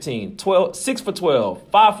 for 15, 6 for 12,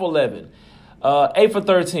 5 for 11, 8 for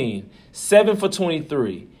 13, 7 for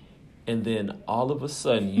 23. And then all of a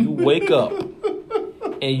sudden you wake up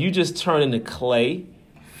and you just turn into Klay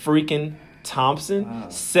freaking Thompson,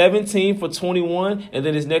 17 for 21, and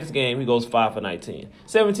then his next game he goes 5 for 19.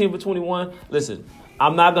 17 for 21. Listen,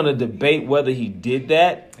 I'm not going to debate whether he did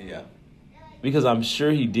that. Yeah. Because I'm sure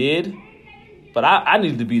he did. But I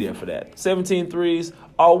needed to be there for that. 17 threes.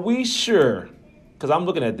 Are we sure? Because I'm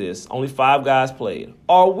looking at this. Only 5 guys played.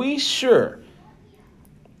 Are we sure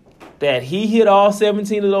that he hit all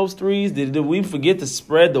 17 of those threes? Did we forget to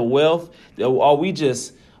spread the wealth? Are we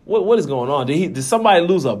just... What is going on? Did somebody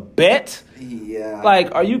lose a bet? Yeah.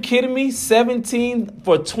 Like, are you kidding me? 17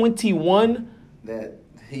 for 21? That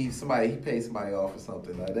he paid somebody off or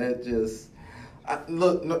something. Like that just...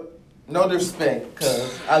 No disrespect,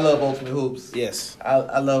 because I love Ultimate Hoops. Yes.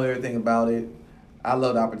 I love everything about it. I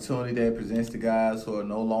love the opportunity that it presents to guys who are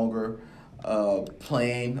no longer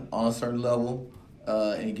playing on a certain level.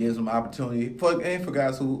 And it gives them opportunity for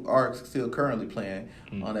guys who are still currently playing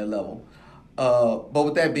on that level. But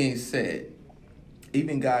with that being said,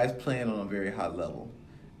 even guys playing on a very high level,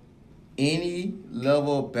 any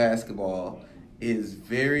level of basketball is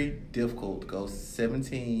very difficult to go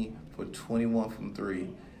 17 for 21 from 3.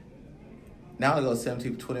 Now to go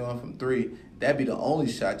 17 for 21 from 3, that'd be the only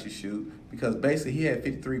shot you shoot, because basically he had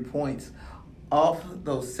 53 points off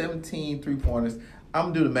those 17 three-pointers. I'm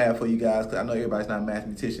going to do the math for you guys because I know everybody's not a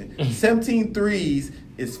mathematician. 17 threes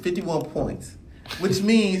is 51 points, which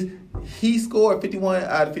means he scored 51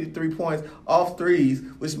 out of 53 points off threes,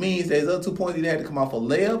 which means there's other 2 points he had to come off a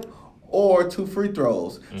layup or 2 free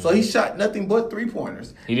throws. Mm-hmm. So he shot nothing but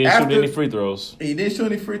 3-pointers. He didn't shoot any free throws. He didn't shoot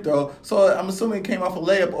any free throw. So I'm assuming it came off a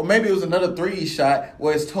layup, or maybe it was another 3 he shot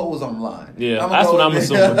where his toe was on the line. Yeah, that's what I'm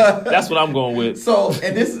assuming. That's what I'm going with. So,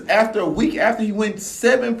 and this is after a week after he went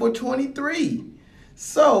 7 for 23.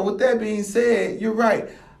 So with that being said, you're right.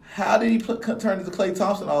 How did he turn into Klay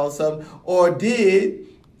Thompson all of a sudden? Or did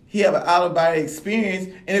he have an out-of-body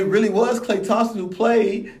experience, and it really was Klay Thompson who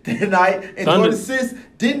played that night, and Jordan Sis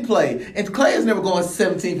didn't play. And Klay is never going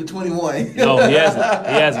 17 for 21. No, he hasn't.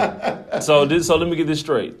 He hasn't. So let me get this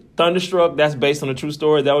straight. Thunderstruck, that's based on a true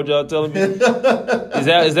story. Is that what y'all telling me? Is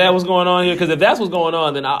that what's going on here? Because if that's what's going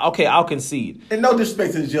on, then I'll concede. And no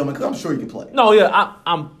disrespect to the gentleman, because I'm sure he can play. No, yeah,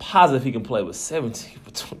 I'm positive he can play with 17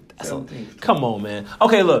 for 20. Come on, man.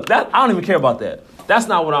 Okay, look, I don't even care about that. That's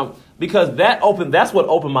not what I'm... Because that's what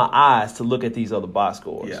opened my eyes to look at these other box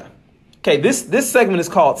scores. Yeah. Okay, this segment is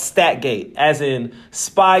called Statgate, as in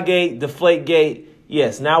Spygate, Deflategate.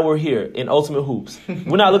 Yes, now we're here in Ultimate Hoops.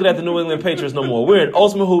 We're not looking at the New England Patriots no more. We're in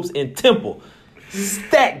Ultimate Hoops in Temple.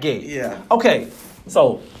 Statgate. Yeah. Okay,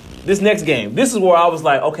 so this next game, this is where I was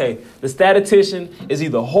like, okay, the statistician is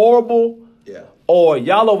either horrible or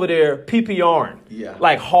y'all over there PPRing. Yeah.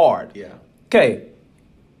 Like hard. Yeah. Okay.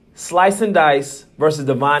 Slice and dice versus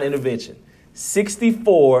divine intervention.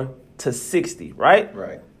 64-60, right?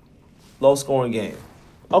 Right. Low scoring game.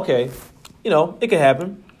 Okay. It can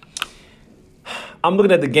happen. I'm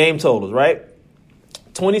looking at the game totals, right?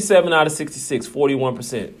 27 out of 66,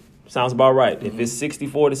 41%. Sounds about right. Mm-hmm. If it's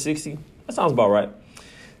 64-60, that sounds about right.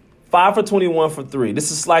 5 for 21 from 3.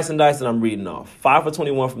 This is slice and dice that I'm reading off. 5 for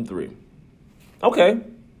 21 from 3. Okay.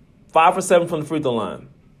 5 for 7 from the free throw line.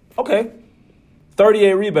 Okay.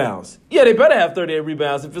 38 rebounds. Yeah, they better have 38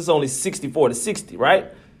 rebounds if it's only 64-60, right?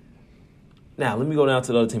 Now, let me go down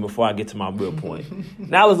to the other team before I get to my real point.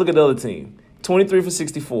 Now let's look at the other team. 23 for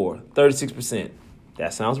 64, 36%.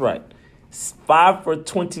 That sounds right. 5 for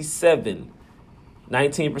 27,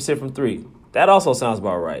 19% from 3. That also sounds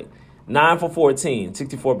about right. 9 for 14,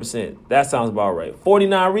 64%. That sounds about right.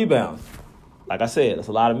 49 rebounds. Like I said, that's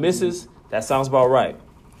a lot of misses. That sounds about right.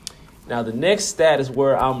 Now, the next stat is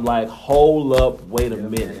where I'm like, hold up, wait a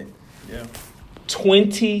minute. Yeah.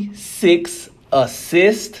 26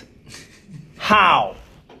 assists? How?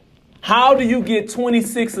 How do you get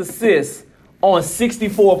 26 assists on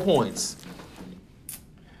 64 points?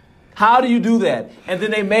 How do you do that? And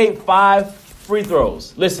then they made 5 free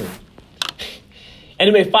throws. Listen. And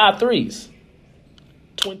they made 5 threes.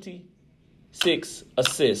 26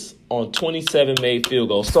 assists on 27 made field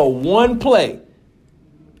goals. So one play,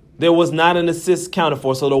 there was not an assist counted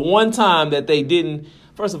for. So the one time that they didn't,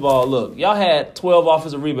 first of all, look, y'all had 12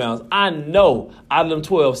 offensive rebounds. I know out of them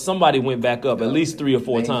 12, somebody went back up at least 3 or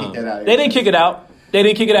 4 times. They didn't kick it out.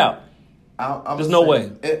 There's no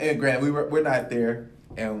way. And Grant, we're not there,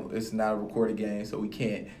 and it's not a recorded game, so we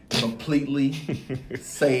can't completely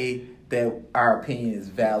say that our opinion is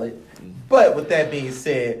valid. But with that being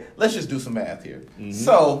said, let's just do some math here. Mm-hmm.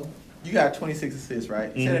 So you got 26 assists, right?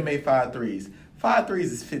 Mm-hmm. Say they made 5 threes. 5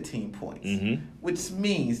 threes is 15 points, which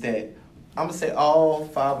means that I'm going to say all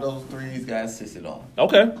 5 of those threes got assisted on.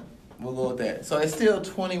 Okay. We'll go with that. So it's still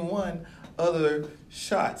 21 other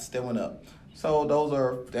shots that went up.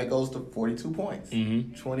 So that goes to 42 points.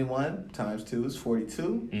 21 times 2 is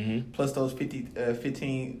 42. Plus those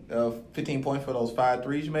 15 points for those 5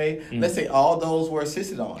 threes you made. Let's say all those were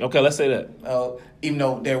assisted on. Okay, let's say that. Even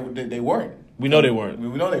though they weren't. We know they weren't. We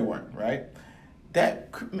know they weren't, right? That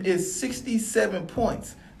is 67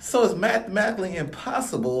 points. So it's mathematically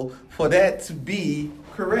impossible for that to be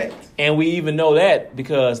correct. And we even know that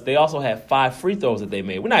because they also had 5 free throws that they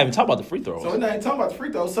made. We're not even talking about the free throws. So we're not even talking about the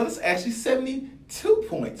free throws. So it's actually 72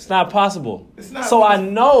 points. It's not possible. It's not so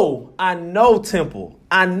possible. I know Temple.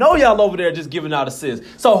 I know y'all over there just giving out assists.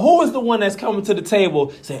 So who is the one that's coming to the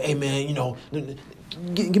table saying, hey, man,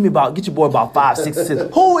 get your boy about 5, 6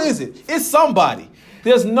 assists. Who is it? It's somebody.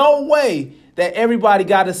 There's no way that everybody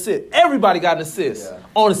got an assist. Everybody got an assist. Yeah.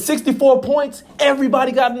 On 64 points,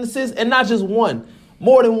 everybody got an assist, and not just one.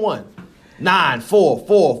 More than one. 9, 4,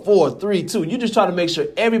 4, 4, 3, 2. You just try to make sure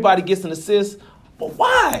everybody gets an assist. But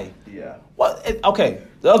why? Yeah. Okay,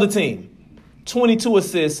 the other team. 22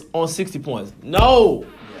 assists on 60 points. No.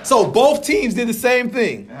 Yeah. So both teams did the same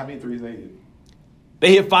thing. And how many threes they hit?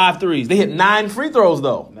 They hit 5 threes. They hit 9 free throws,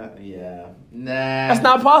 though. Nah. That's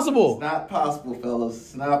not possible. It's not possible, fellas.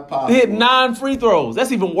 It's not possible. They hit 9 free throws.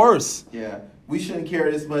 That's even worse. Yeah. We shouldn't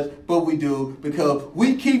care this much, but we do because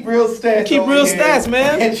we keep real stats. Keep real stats,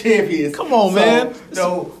 man. And champions. Come on, man.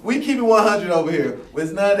 No, we keep it 100 over here.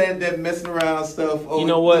 It's none of that messing around stuff. You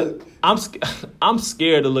know what? I'm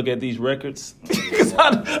scared to look at these records.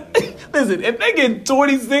 Listen, if they get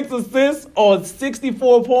 26 assists on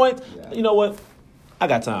 64 points, you know what? I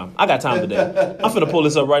got time. I got time today. I'm finna pull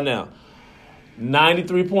this up right now.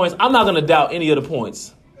 93 points. I'm not gonna doubt any of the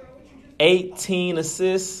points. 18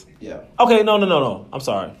 assists. Yeah. Okay, no. I'm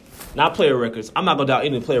sorry. Not player records. I'm not gonna doubt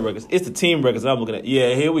any of the player records. It's the team records that I'm looking at.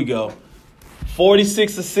 Yeah, here we go.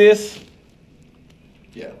 46 assists.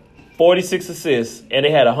 Yeah. 46 assists, and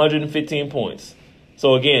they had 115 points.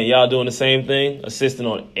 So again, y'all doing the same thing, assisting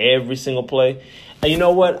on every single play. And you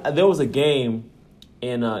know what? There was a game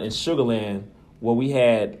in Sugar Land where we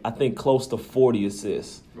had, I think, close to 40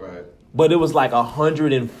 assists. Right. But it was like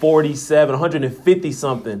 147, 150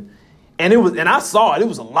 something. And I saw it. It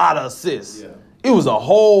was a lot of assists. Yeah. It was a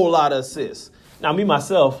whole lot of assists. Now, me,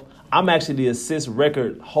 myself, I'm actually the assist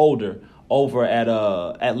record holder over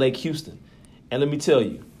at Lake Houston. And let me tell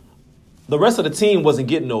you, the rest of the team wasn't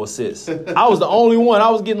getting no assists. I was the only one.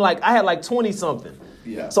 I had like 20 something.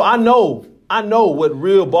 Yeah. So I know what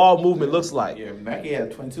real ball movement looks like. Yeah, Mackey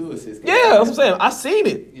had 22 assists. Yeah, that's what I'm saying. I've seen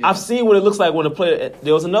it. Yeah. I've seen what it looks like when a player.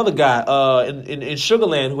 There was another guy in Sugar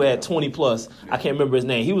Land who had 20 plus. Yeah. I can't remember his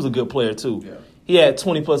name. He was a good player too. Yeah. He had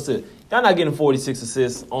 20 plus assists. Y'all not getting 46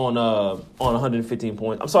 assists on 115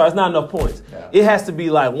 points. I'm sorry, it's not enough points. Yeah. It has to be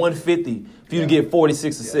like 150 for you to get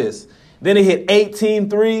 46 assists. Then they hit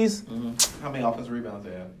 18 threes. Mm-hmm. How many offensive rebounds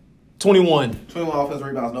they have? 21. 21 offensive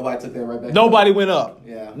rebounds. Nobody took that right back. Nobody went up.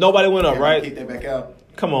 Yeah. Nobody went up, right? Kick that back out.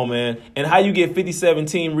 Come on, man. And how you get 57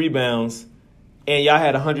 team rebounds and y'all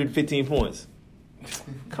had 115 points?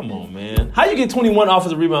 Come on, man. How you get 21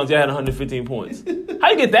 offensive rebounds, y'all had 115 points?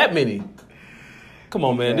 How you get that many? Come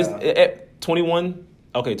on, man. Yeah. This 21.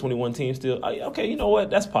 Okay, 21 teams still. Okay, you know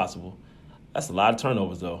what? That's possible. That's a lot of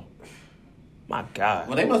turnovers, though. My God.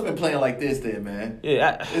 Well, they must have been playing like this then, man.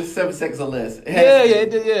 Yeah. It's 7 seconds or less.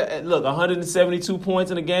 Yeah. Look, 172 points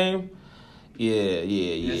in a game. Yeah.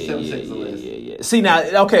 7 seconds or less. Yeah. See,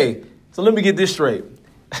 now, okay, so let me get this straight.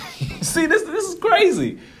 See, this is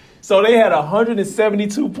crazy. So they had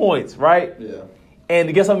 172 points, right? Yeah.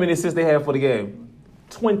 And guess how many assists they had for the game?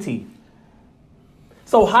 20.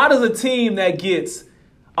 So how does a team that gets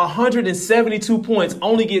 172 points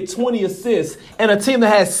only get 20 assists, and a team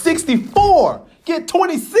that has 64 get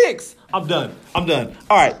 26? I'm done. All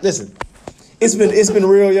right, listen. It's been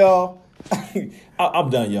real, y'all. I'm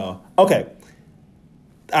done, y'all. Okay.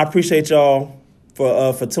 I appreciate y'all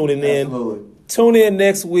for tuning in. Absolutely. Tune in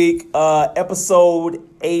next week, episode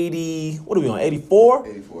 80. What are we on? 84?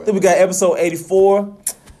 84. Then we got episode 84.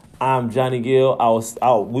 I'm Johnny Gill.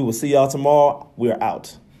 We will see y'all tomorrow. We're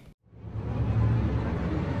out.